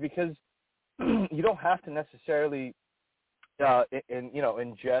perceived, because you don't have to necessarily,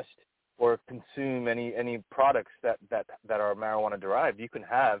 ingest or consume any products that are marijuana derived. You can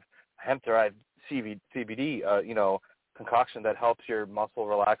have hemp derived CBD, concoction that helps your muscle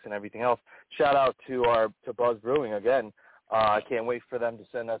relax and everything else. Shout out to Buzz Brewing again. I can't wait for them to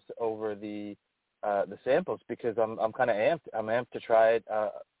send us over the samples, because I'm kind of amped. I'm amped to try it.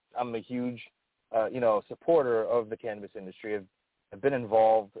 I'm a huge supporter of the cannabis industry. I've been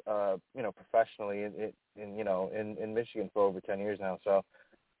involved professionally in Michigan for over 10 years now. So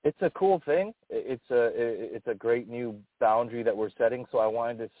it's a cool thing. It's a great new boundary that we're setting. So I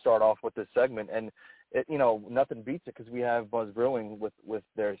wanted to start off with this segment, and nothing beats it, because we have Buzz Brewing with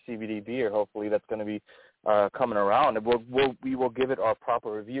their CBD beer. Hopefully that's going to be coming around, and we will give it our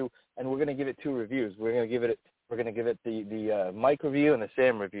proper review, and we're going to give it 2 reviews. We're going to give it the Mike review and the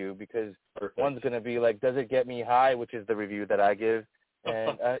Sam review, because one's going to be like, does it get me high, which is the review that I give,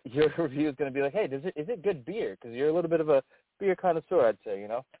 and your review is going to be like, hey, is it good beer? Because you're a little bit of a beer connoisseur, I'd say.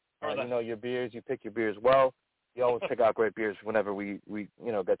 Your beers, you pick your beers well. You always pick out great beers whenever we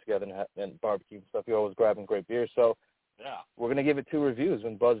get together and barbecue and stuff. You're always grabbing great beers. So we're going to give it 2 reviews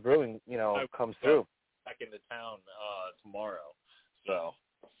when Buzz Brewing, comes through. Back into town tomorrow. So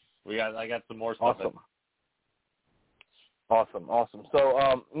I got some more stuff. Awesome.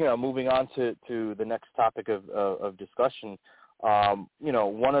 So, moving on to the next topic of discussion,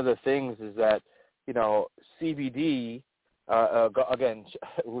 one of the things is that, CBD, again,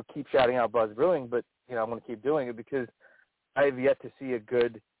 we'll keep shouting out Buzz Brewing, but, I'm going to keep doing it because I have yet to see a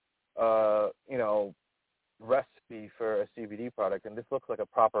good, recipe for a CBD product, and this looks like a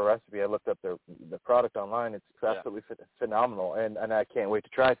proper recipe. I looked up the product online. It's absolutely phenomenal, and I can't wait to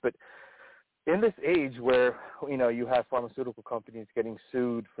try it. But in this age where, you have pharmaceutical companies getting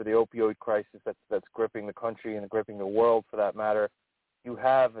sued for the opioid crisis that's gripping the country and gripping the world for that matter, you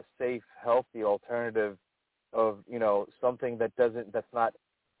have a safe, healthy alternative of, something that's not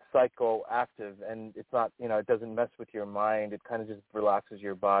psychoactive, and it's not, it doesn't mess with your mind. It kind of just relaxes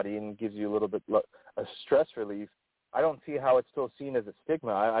your body and gives you a little bit of stress relief. I don't see how it's still seen as a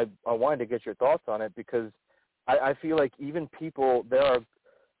stigma. I wanted to get your thoughts on it, because I feel like even people, there are,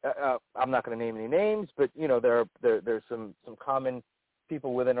 I'm not going to name any names, but there's some common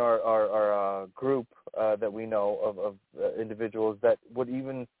people within our group that we know of individuals that would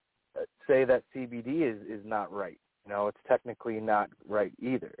even say that CBD is not right. It's technically not right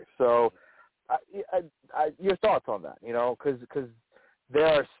either. So, your thoughts on that? Because there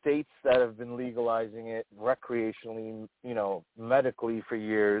are states that have been legalizing it recreationally, medically for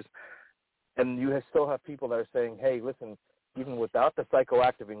years, and you still have people that are saying, hey, listen, even without the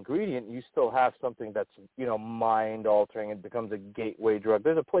psychoactive ingredient, you still have something that's, mind-altering. It becomes a gateway drug.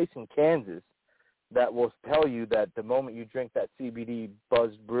 There's a place in Kansas that will tell you that the moment you drink that CBD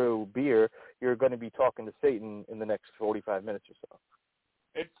Buzz Brew beer, you're going to be talking to Satan in the next 45 minutes or so.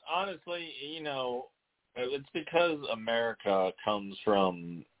 It's honestly, it's because America comes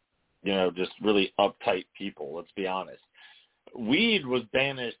from, just really uptight people, let's be honest. Weed was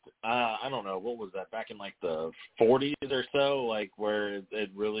banished, I don't know, what was that, back in like the 40s or so, like where it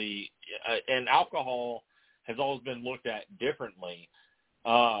really, and alcohol has always been looked at differently.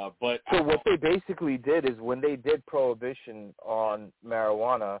 But so what they basically did is when they did prohibition on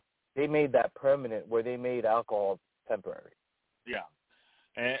marijuana, they made that permanent, where they made alcohol temporary. Yeah.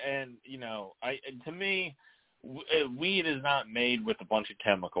 And to me, weed is not made with a bunch of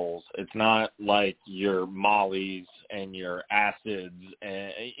chemicals. It's not like your mollies and your acids,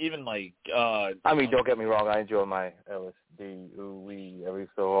 and even like. Don't get me wrong. I enjoy my LSD, weed every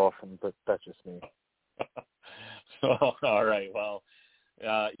so often, but that's just me. All right. Well,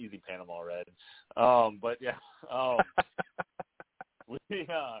 easy Panama Red. But yeah.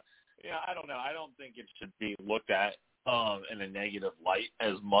 I don't know. I don't think it should be looked at in a negative light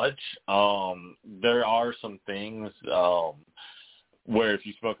as much. There are some things where if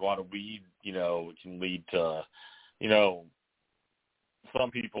you smoke a lot of weed, it can lead to, some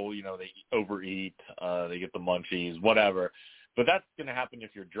people, they overeat, they get the munchies, whatever. But that's going to happen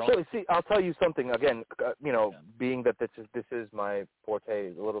if you're drunk. So, see, I'll tell you something, again, being that this is my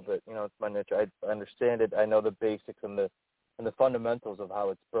forte a little bit, it's my niche. I understand it. I know the basics and the fundamentals of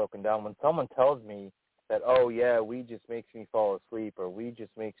how it's broken down. When someone tells me that, oh, yeah, weed just makes me fall asleep, or weed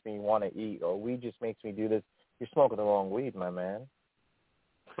just makes me want to eat, or weed just makes me do this, you're smoking the wrong weed, my man.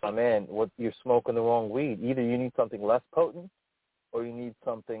 You're smoking the wrong weed. Either you need something less potent or you need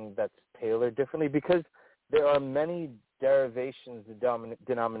something that's tailored differently, because there are many derivations,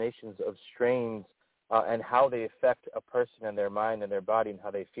 denominations of strains and how they affect a person and their mind and their body and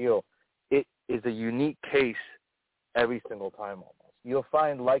how they feel. It is a unique case every single time almost. You'll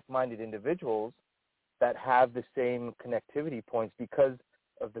find like-minded individuals that have the same connectivity points because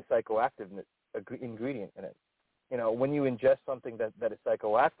of the psychoactive ingredient in it. You know, when you ingest something that is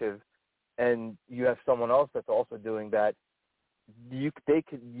psychoactive and you have someone else that's also doing that, you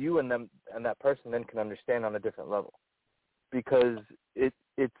and that person then can understand on a different level, because it's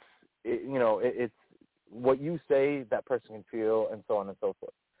what you say that person can feel, and so on and so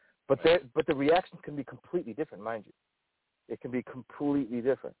forth. But the reaction can be completely different, mind you. It can be completely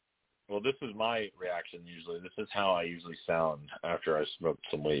different. Well, this is my reaction usually. This is how I usually sound after I smoke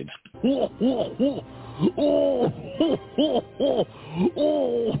some weed.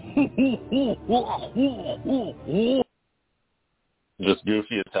 Just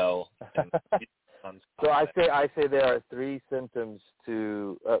goofy as hell. So I say there are 3 symptoms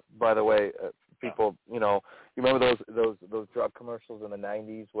to. By the way, people, you remember those drug commercials in the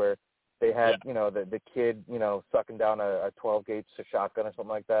 '90s where they had, the kid, sucking down a 12-gauge shotgun or something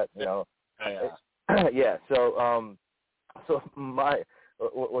like that, Yeah. So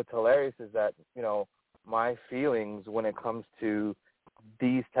what's hilarious is that, my feelings when it comes to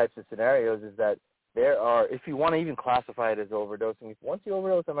these types of scenarios is that there are, if you want to even classify it as overdosing, once you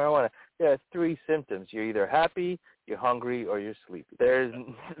overdose on marijuana, there's 3 symptoms. You're either happy, you're hungry, or you're sleepy. There's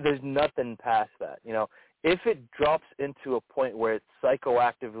nothing past that. If it drops into a point where it's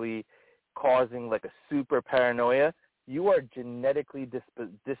psychoactively causing like a super paranoia, you are genetically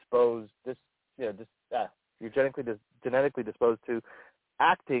disposed. You're genetically disposed to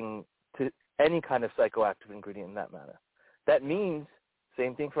acting to any kind of psychoactive ingredient in that manner. That means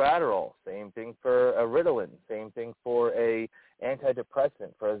same thing for Adderall, same thing for a Ritalin, same thing for a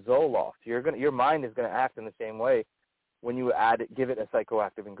antidepressant, for a Zoloft. Your mind is going to act in the same way when you give it a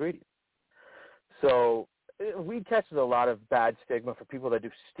psychoactive ingredient. So weed catches a lot of bad stigma for people that do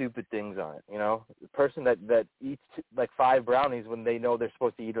stupid things on it. The person that eats like 5 brownies when they know they're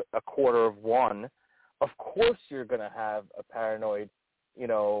supposed to eat a quarter of one, of course you're going to have a paranoid,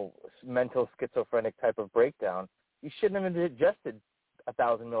 mental schizophrenic type of breakdown. You shouldn't have ingested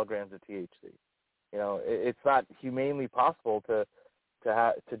 1,000 milligrams of THC. It's not humanely possible to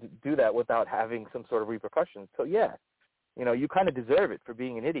do that without having some sort of repercussions. So yeah, you kind of deserve it for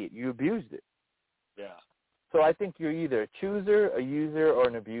being an idiot. You abused it. Yeah. So I think you're either a chooser, a user, or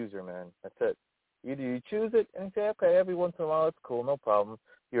an abuser, man. That's it. Either you choose it and say, okay, every once in a while it's cool, no problem.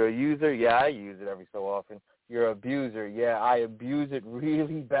 You're a user, yeah, I use it every so often. You're an abuser, yeah, I abuse it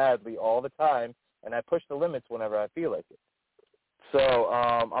really badly all the time, and I push the limits whenever I feel like it. So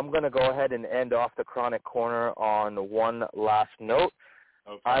I'm going to go ahead and end off the Chronic Corner on one last note.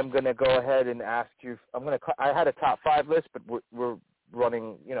 Okay. I'm going to go ahead and ask you. I had a top 5 list, but we're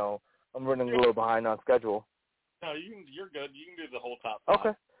running. I'm running a little behind on schedule. No, you're good. You can do the whole top 5.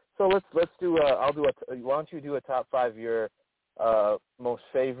 Okay. So let's do. Why don't you do a top 5 of your most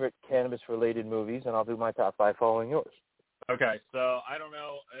favorite cannabis-related movies, and I'll do my top 5 following yours. Okay. So I don't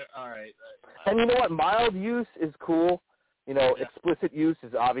know. All right. And you know what? Mild use is cool. Explicit use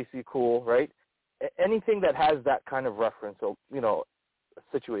is obviously cool, right? Anything that has that kind of reference,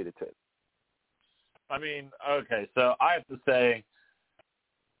 situated to it. I mean, okay, so I have to say,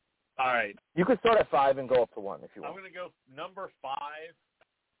 all right. You could start at 5 and go up to 1 if you want. I'm going to go number 5.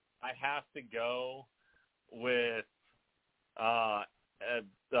 I have to go with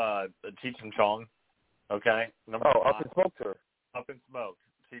Cheech and Chong, okay? Number 5. Up in Smoke, sir. Up in Smoke.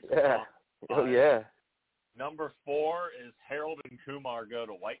 Cheech and Yeah. Chong. Oh, yeah. Number 4 is Harold and Kumar Go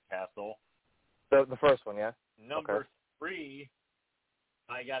to White Castle. The first one, yeah? Number 3,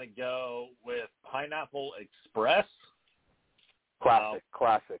 I got to go with Pineapple Express. Classic.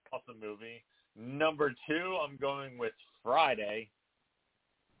 Awesome movie. Number 2, I'm going with Friday.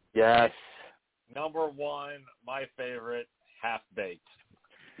 Yes. Number 1, my favorite, Half-Baked.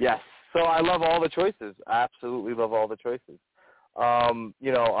 Yes. So I love all the choices. I absolutely love all the choices. I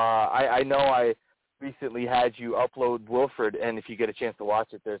know I recently had you upload Wilford, and if you get a chance to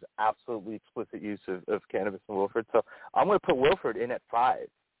watch it, there's absolutely explicit use of cannabis in Wilford. So I'm going to put Wilford in at 5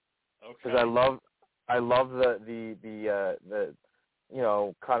 because I love the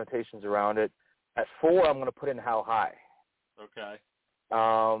connotations around it. At 4, I'm going to put in How High. Okay.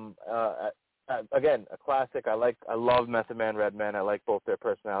 Again, a classic. I love Method Man, Redman. I like both their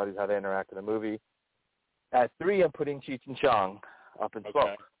personalities, how they interact in the movie. At 3, I'm putting Cheech and Chong, Up in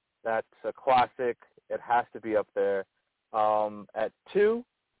Smoke. That's a classic. It has to be up there. At 2,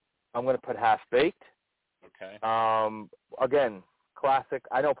 I'm going to put Half Baked. Okay. Again, classic.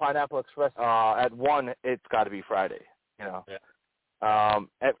 I know Pineapple Express. At 1, it's got to be Friday. You know. Yeah.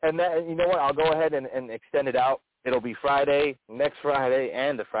 And then, you know what? I'll go ahead and extend it out. It'll be Friday, next Friday,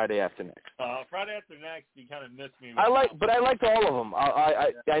 and the Friday after next. Friday after next, you kind of missed me. But I liked all of them.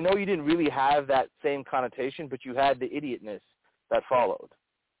 I know you didn't really have that same connotation, but you had the idiotness that followed.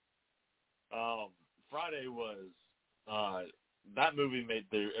 Friday was that movie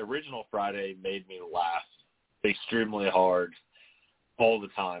the original Friday made me laugh extremely hard all the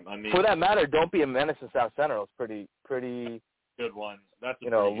time. I mean, for that matter, Don't Be a Menace in South Central is pretty good one. That's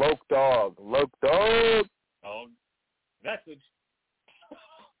Loke Dog. Oh, message.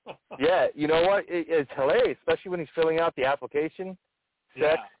 Yeah, you know what? It's hilarious, especially when he's filling out the application.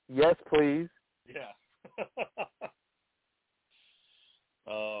 Sex, yes, please. Yeah.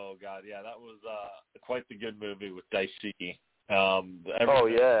 Oh, God, yeah, that was quite the good movie with Daishiki.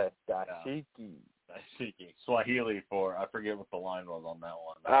 Daishiki. Daishiki. Swahili I forget what the line was on that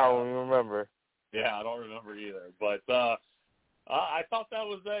one. I don't even remember. Yeah, I don't remember either. But I thought that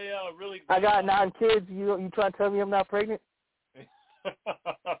was a really good I got 9 kids. You trying to tell me I'm not pregnant?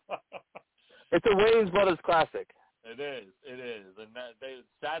 It's a Wayans Brothers classic. It is, and it's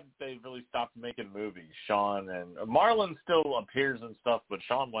sad that they really stopped making movies. Sean and Marlon still appears and stuff, but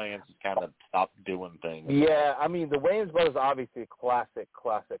Sean Wayans has kind of stopped doing things. Yeah, I mean, the Wayans Brothers are obviously a classic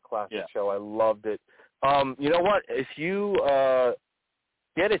show. I loved it. You know what? If you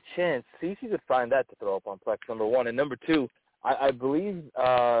get a chance, see if you could find that to throw up on Plex, number 1. And number 2, I believe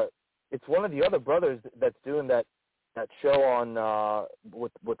it's one of the other brothers that's doing that show on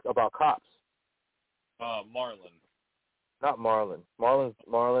with about cops. Marlon. Not Marlon.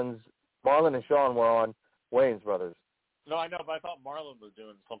 Marlon and Sean were on Wayans Brothers. No, I know, but I thought Marlon was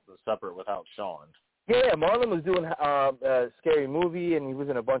doing something separate without Sean. Yeah, Marlon was doing a Scary Movie, and he was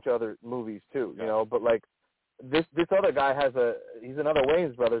in a bunch of other movies too. You know, but like this other guy he's another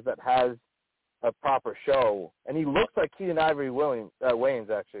Wayans Brothers that has a proper show, and he looks like Keenen Ivory Wayans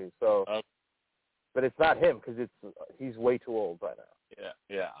actually. So, but it's not him because he's way too old by now.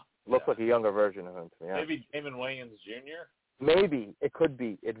 Yeah. Looks like a younger version of him to me. Maybe Damon Wayans Jr.? Maybe. It could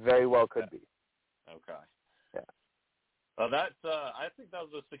be. It very well could be. Okay. Yeah. That's. I think that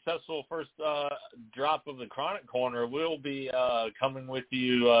was a successful first drop of the Chronic Corner. We'll be coming with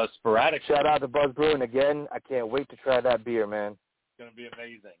you sporadically. Shout out to Buzz Brewing again. I can't wait to try that beer, man. It's going to be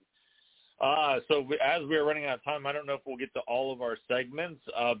amazing. So as we're running out of time, I don't know if we'll get to all of our segments,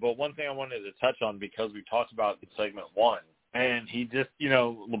 but one thing I wanted to touch on because we talked about in segment 1, and he just,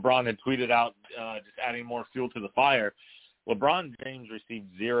 LeBron had tweeted out just adding more fuel to the fire. LeBron James received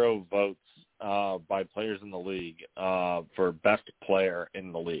 0 votes by players in the league for best player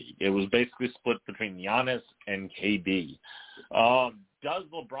in the league. It was basically split between Giannis and KD. Does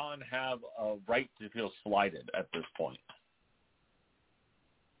LeBron have a right to feel slighted at this point?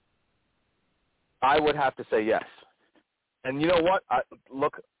 I would have to say yes. And you know what?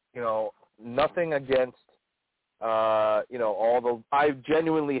 Nothing against, I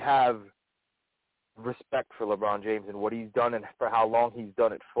genuinely have respect for LeBron James and what he's done and for how long he's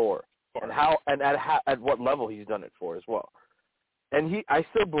done it for, and at what level he's done it for as well. And I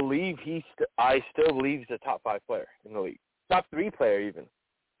still believe he's a top 5 player in the league, top 3 player even.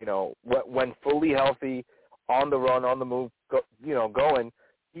 When fully healthy, on the run, on the move, going.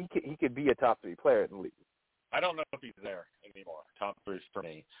 He could be a top 3 player in the league. I don't know if he's there anymore. Top 3 for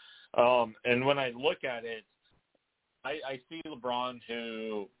me. And when I look at it, I see LeBron,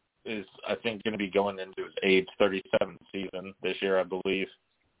 who is, I think, going to be going into his age 37th season this year, I believe.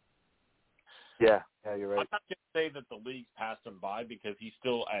 Yeah, you're right. I'm not going to say that the league's passed him by because he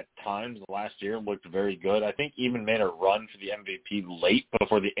still, at times last year, looked very good. I think even made a run for the MVP late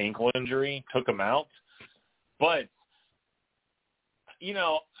before the ankle injury took him out. But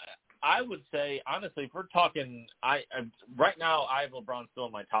I would say, honestly, if we're talking, right now I have LeBron still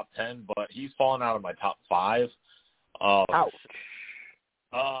in my top 10, but he's fallen out of my top 5. Ouch.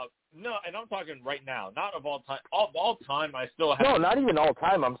 No, and I'm talking right now, not of all time. All time, I still have. No, not even all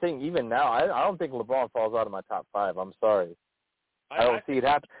time. I'm saying even now. I don't think LeBron falls out of my top 5. I'm sorry. I don't see it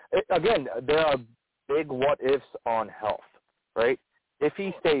happen. Again, there are big what-ifs on health, right? If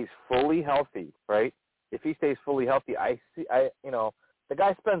he stays fully healthy, right? If he stays fully healthy, the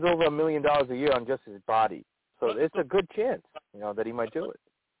guy spends over $1 million a year on just his body. So it's a good chance, that he might do it.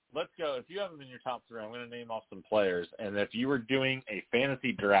 Let's go. If you have him in your top 3, I'm going to name off some players. And if you were doing a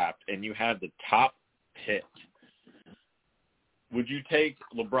fantasy draft and you had the top pick, would you take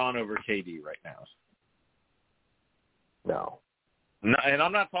LeBron over KD right now? No. No, and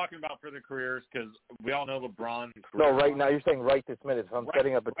I'm not talking about for their careers because we all know LeBron. No, right now. You're saying right this minute. If I'm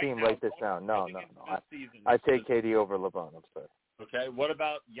setting up a team now, right this now. No. Season, I take KD over LeBron. I'm sorry. Okay. What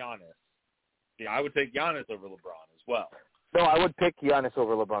about Giannis? Yeah, I would take Giannis over LeBron as well. No, I would pick Giannis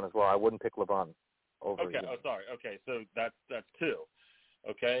over LeBron as well. I wouldn't pick LeBron over. Okay. Giannis. Oh, sorry. Okay, so that's two.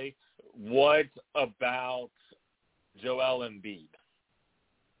 Okay. What about Joel Embiid?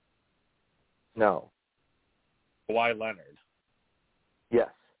 No. Kawhi Leonard? Yes.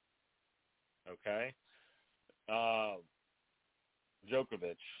 Okay. Djokovic?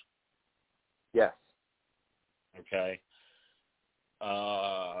 Yes. Okay.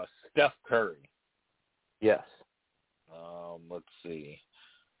 Steph Curry? Yes. Let's see.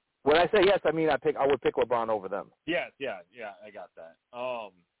 When I say yes, I mean I would pick LeBron over them. Yes, yeah, I got that.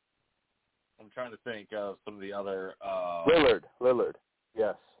 I'm trying to think of some of the other. Lillard.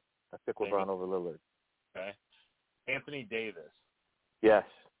 Yes, I pick LeBron over Lillard. Okay. Anthony Davis. Yes.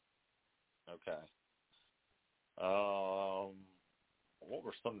 Okay. What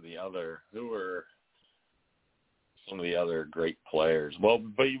were some of the other? Who were some of the other great players? Well,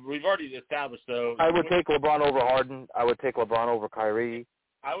 but we've already established though. I would take LeBron over Harden. I would take LeBron over Kyrie.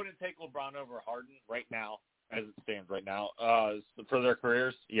 I wouldn't take LeBron over Harden right now, as it stands right now. For their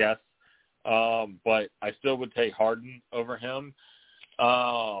careers, yes. But I still would take Harden over him.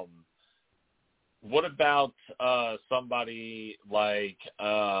 What about somebody like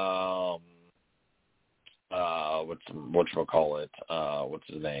what's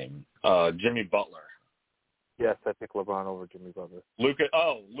his name? Jimmy Butler. Yes, I pick LeBron over Jimmy Butler. Luka.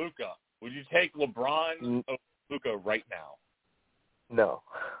 Would you take LeBron over Luka right now? No.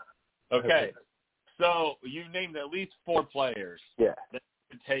 Okay. So you named at least 4 players. Yeah. That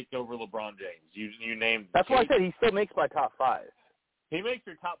would take over LeBron James. You named. That's why I said he still makes my top 5. He makes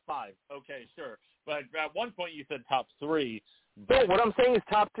your top 5. Okay, sure. But at one point you said top 3. But what I'm saying is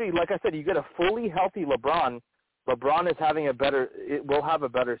top 3. Like I said, you get a fully healthy LeBron. LeBron is having will have a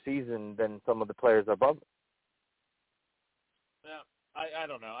better season than some of the players above him. Yeah, I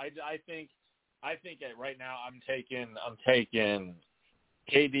don't know. I think right now I'm taking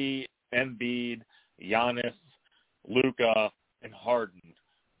KD, Embiid, Giannis, Luka, and Harden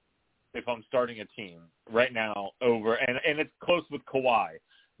if I'm starting a team right now over, and it's close with Kawhi.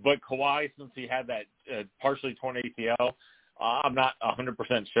 But Kawhi, since he had that partially torn ACL, I'm not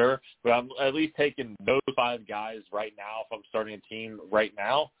 100% sure, but I'm at least taking those 5 guys right now if I'm starting a team right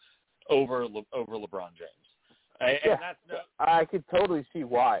now over LeBron James. And I could totally see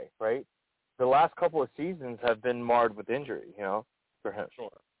why, right? The last couple of seasons have been marred with injury, for him. Sure.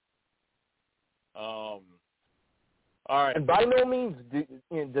 All right. And by no means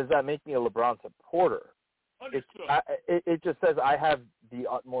does that make me a LeBron supporter. It just says I have the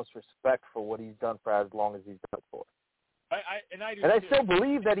utmost respect for what he's done for as long as he's done it for. I still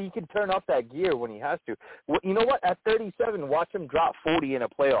believe that he can turn up that gear when he has to. You know what? At 37, watch him drop 40 in a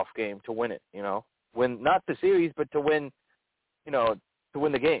playoff game to win it. Win not the series, but to win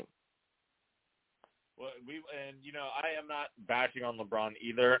the game. Well, I am not bashing on LeBron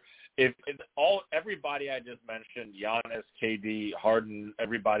either. If everybody I just mentioned, Giannis, KD, Harden,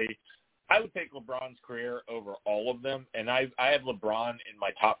 everybody, I would take LeBron's career over all of them, and I have LeBron in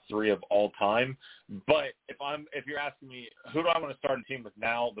my top 3 of all time. But if you're asking me who do I want to start a team with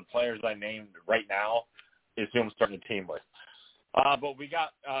now, the players I named right now is who I'm starting a team with. But we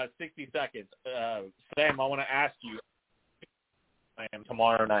got 60 seconds. Sam, I want to ask you,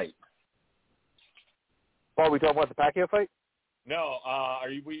 tomorrow night. Are we talking about the Pacquiao fight? No. Are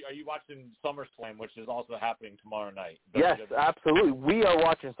you watching SummerSlam, which is also happening tomorrow night? Yes, absolutely. We are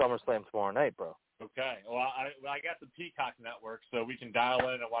watching SummerSlam tomorrow night, bro. Okay. Well, I got the Peacock Network, so we can dial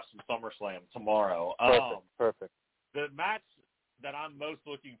in and watch some SummerSlam tomorrow. Perfect. The match that I'm most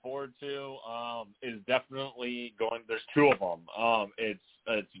looking forward to is definitely going. There's 2 of them. It's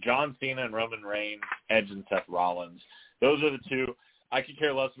John Cena and Roman Reigns, Edge and Seth Rollins. Those are the 2. I could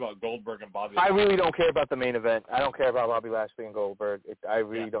care less about Goldberg and Bobby Lashley. I really don't care about the main event. I don't care about Bobby Lashley and Goldberg. I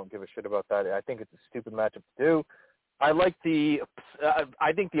really don't give a shit about that. I think it's a stupid matchup to do. I like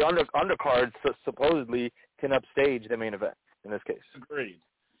I think the undercards supposedly can upstage the main event in this case.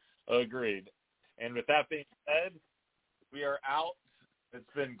 Agreed. And with that being said, we are out. It's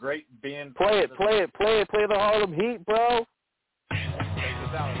been great being. Play the Harlem Heat, bro. Take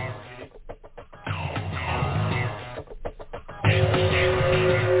us out.